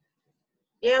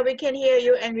 Yeah, we can hear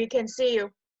you and we can see you.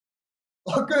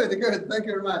 Oh, good. Thank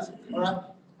you very much. All right,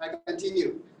 I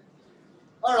continue.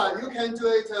 All right, you can do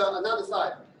it another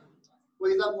side. For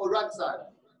example, right side.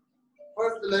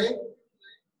 Firstly,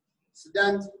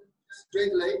 stand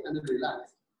straight leg and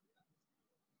relax.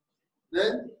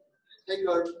 Then take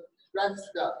a right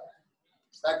step,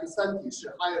 like 三体式,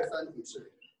 higher 三体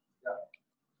式. Yeah.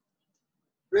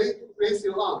 Raise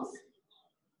your arms,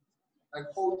 like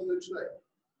holding a tray.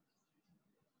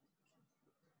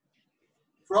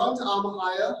 Front arm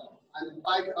higher and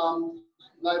back arm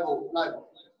level, like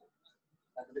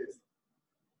this.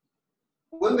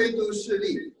 When we do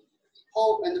Shili,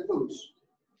 hold and push.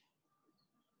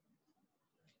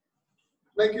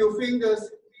 Make your fingers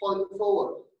point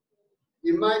forward.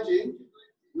 Imagine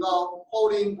you are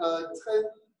holding 10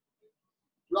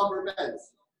 rubber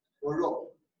bands or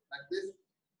rope, like this.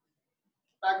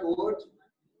 Backward,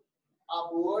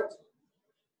 upward,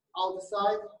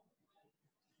 outside.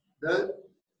 Then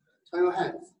turn your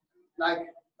hands, like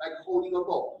holding a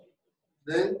ball.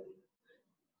 Then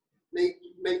make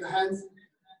the hands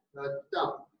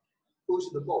down. Push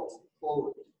the ball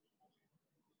forward.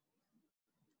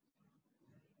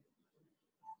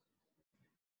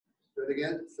 Do it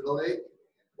again, slowly.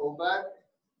 Go back.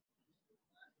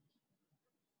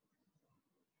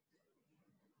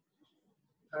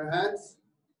 Turn hands.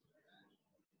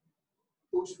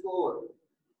 Push forward.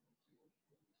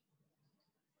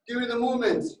 During the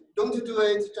movement, don't do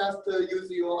it just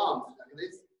use your arms like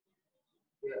this.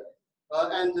 Yeah.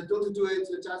 And don't do it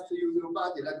just use your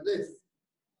body like this.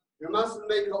 You must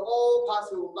make all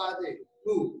parts of your body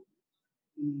move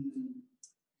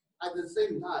at the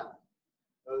same time,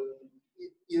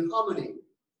 in harmony,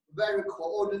 very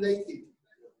coordinated.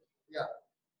 Yeah.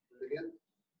 Do it again.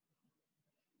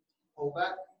 Hold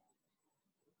back.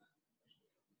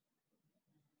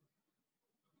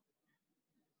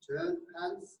 Turn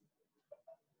hands.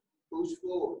 Push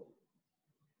forward.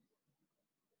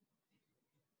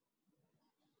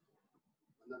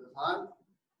 Another time.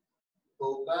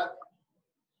 Go back.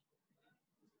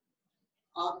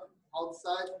 Up,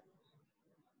 outside.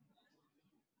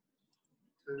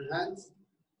 Turn hands.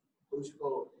 Push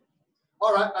forward.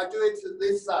 All right, I do it to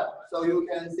this side so you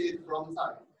can see it from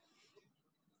side.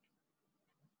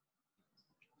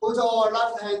 Put our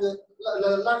left hand,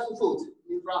 left foot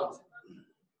in front.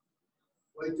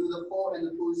 We do the pull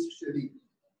and push Shili.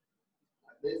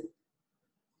 Like this.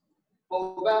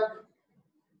 Pull back.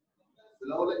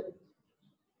 Slowly.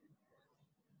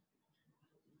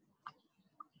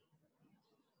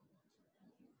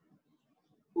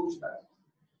 Push back.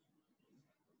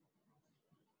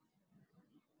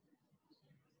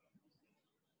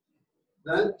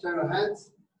 Then turn your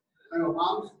hands, turn your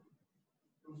arms,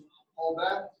 pull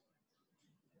back.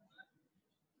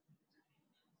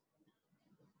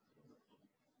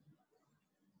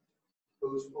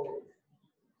 Push forward.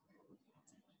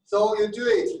 So you do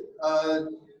it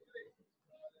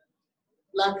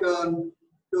like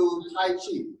do Tai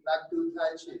Chi,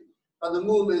 but the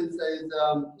movement is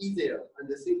easier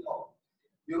and simple.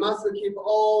 You must keep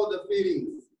all the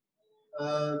feelings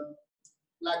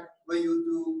like when you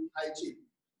do Tai Chi.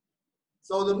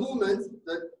 So the movement,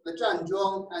 the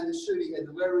Zhanzhuang and the Shili is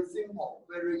very simple,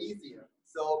 very easier.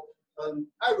 So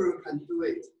everyone can do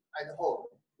it at home.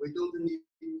 We don't need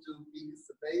to big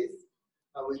space.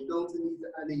 We don't need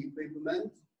any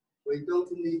equipment. We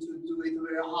don't need to do it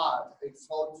very hard,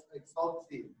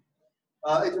 exhausting.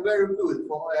 It's very good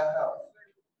for our health.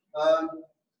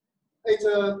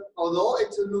 Although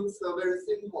it looks very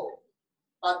simple,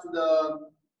 but the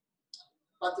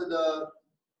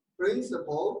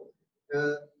principle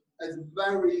is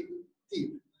very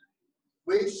deep.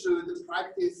 We should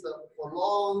practice for a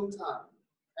long time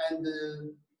and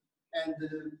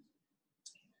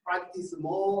practice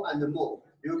more and more.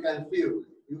 You can feel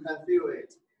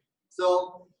it.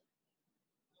 So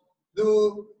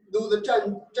do the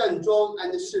Zhanzhuang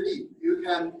and Shili. You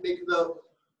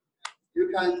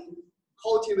can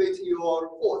cultivate your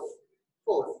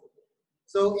force.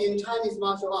 So in Chinese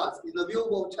martial arts, in the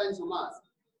Wilbo Chinese martial arts,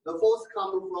 the force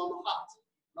comes from heart,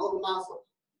 not muscle.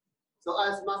 So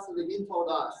as Master Levin told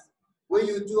us, when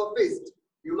you do a fist,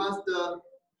 you must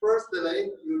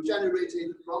firstly you generate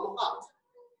it from heart.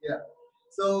 Yeah.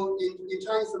 So in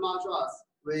Chinese martial arts,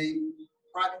 we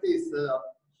practice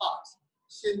heart,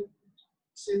 xin.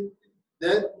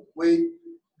 Then we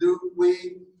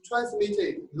transmit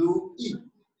it through yi,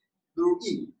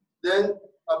 then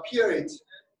appear it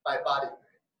by body.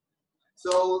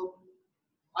 So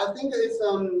I think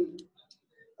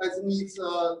it needs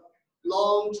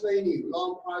long training,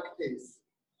 long practice.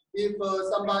 If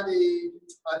somebody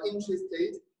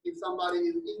if somebody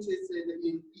is interested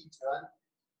in Yi Quan,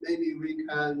 maybe we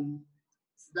can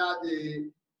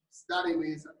study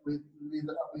with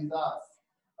us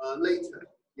later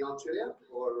in Australia,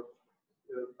 or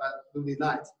but will be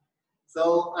nice.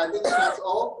 So I think that's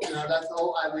all. That's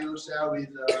all I will share with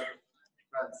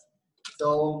friends.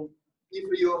 So if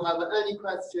you have any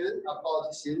question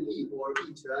about Xingyi or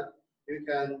Yiquan, you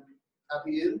can type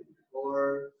in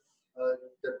or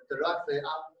directly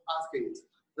ask it.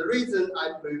 The reason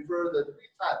I prefer the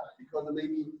type because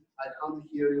maybe I can't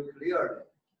hear you clearly.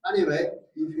 Anyway,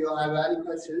 if you have any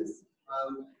questions,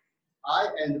 I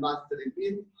and Master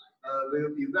Lin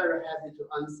will be very happy to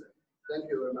answer. Thank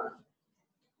you very much.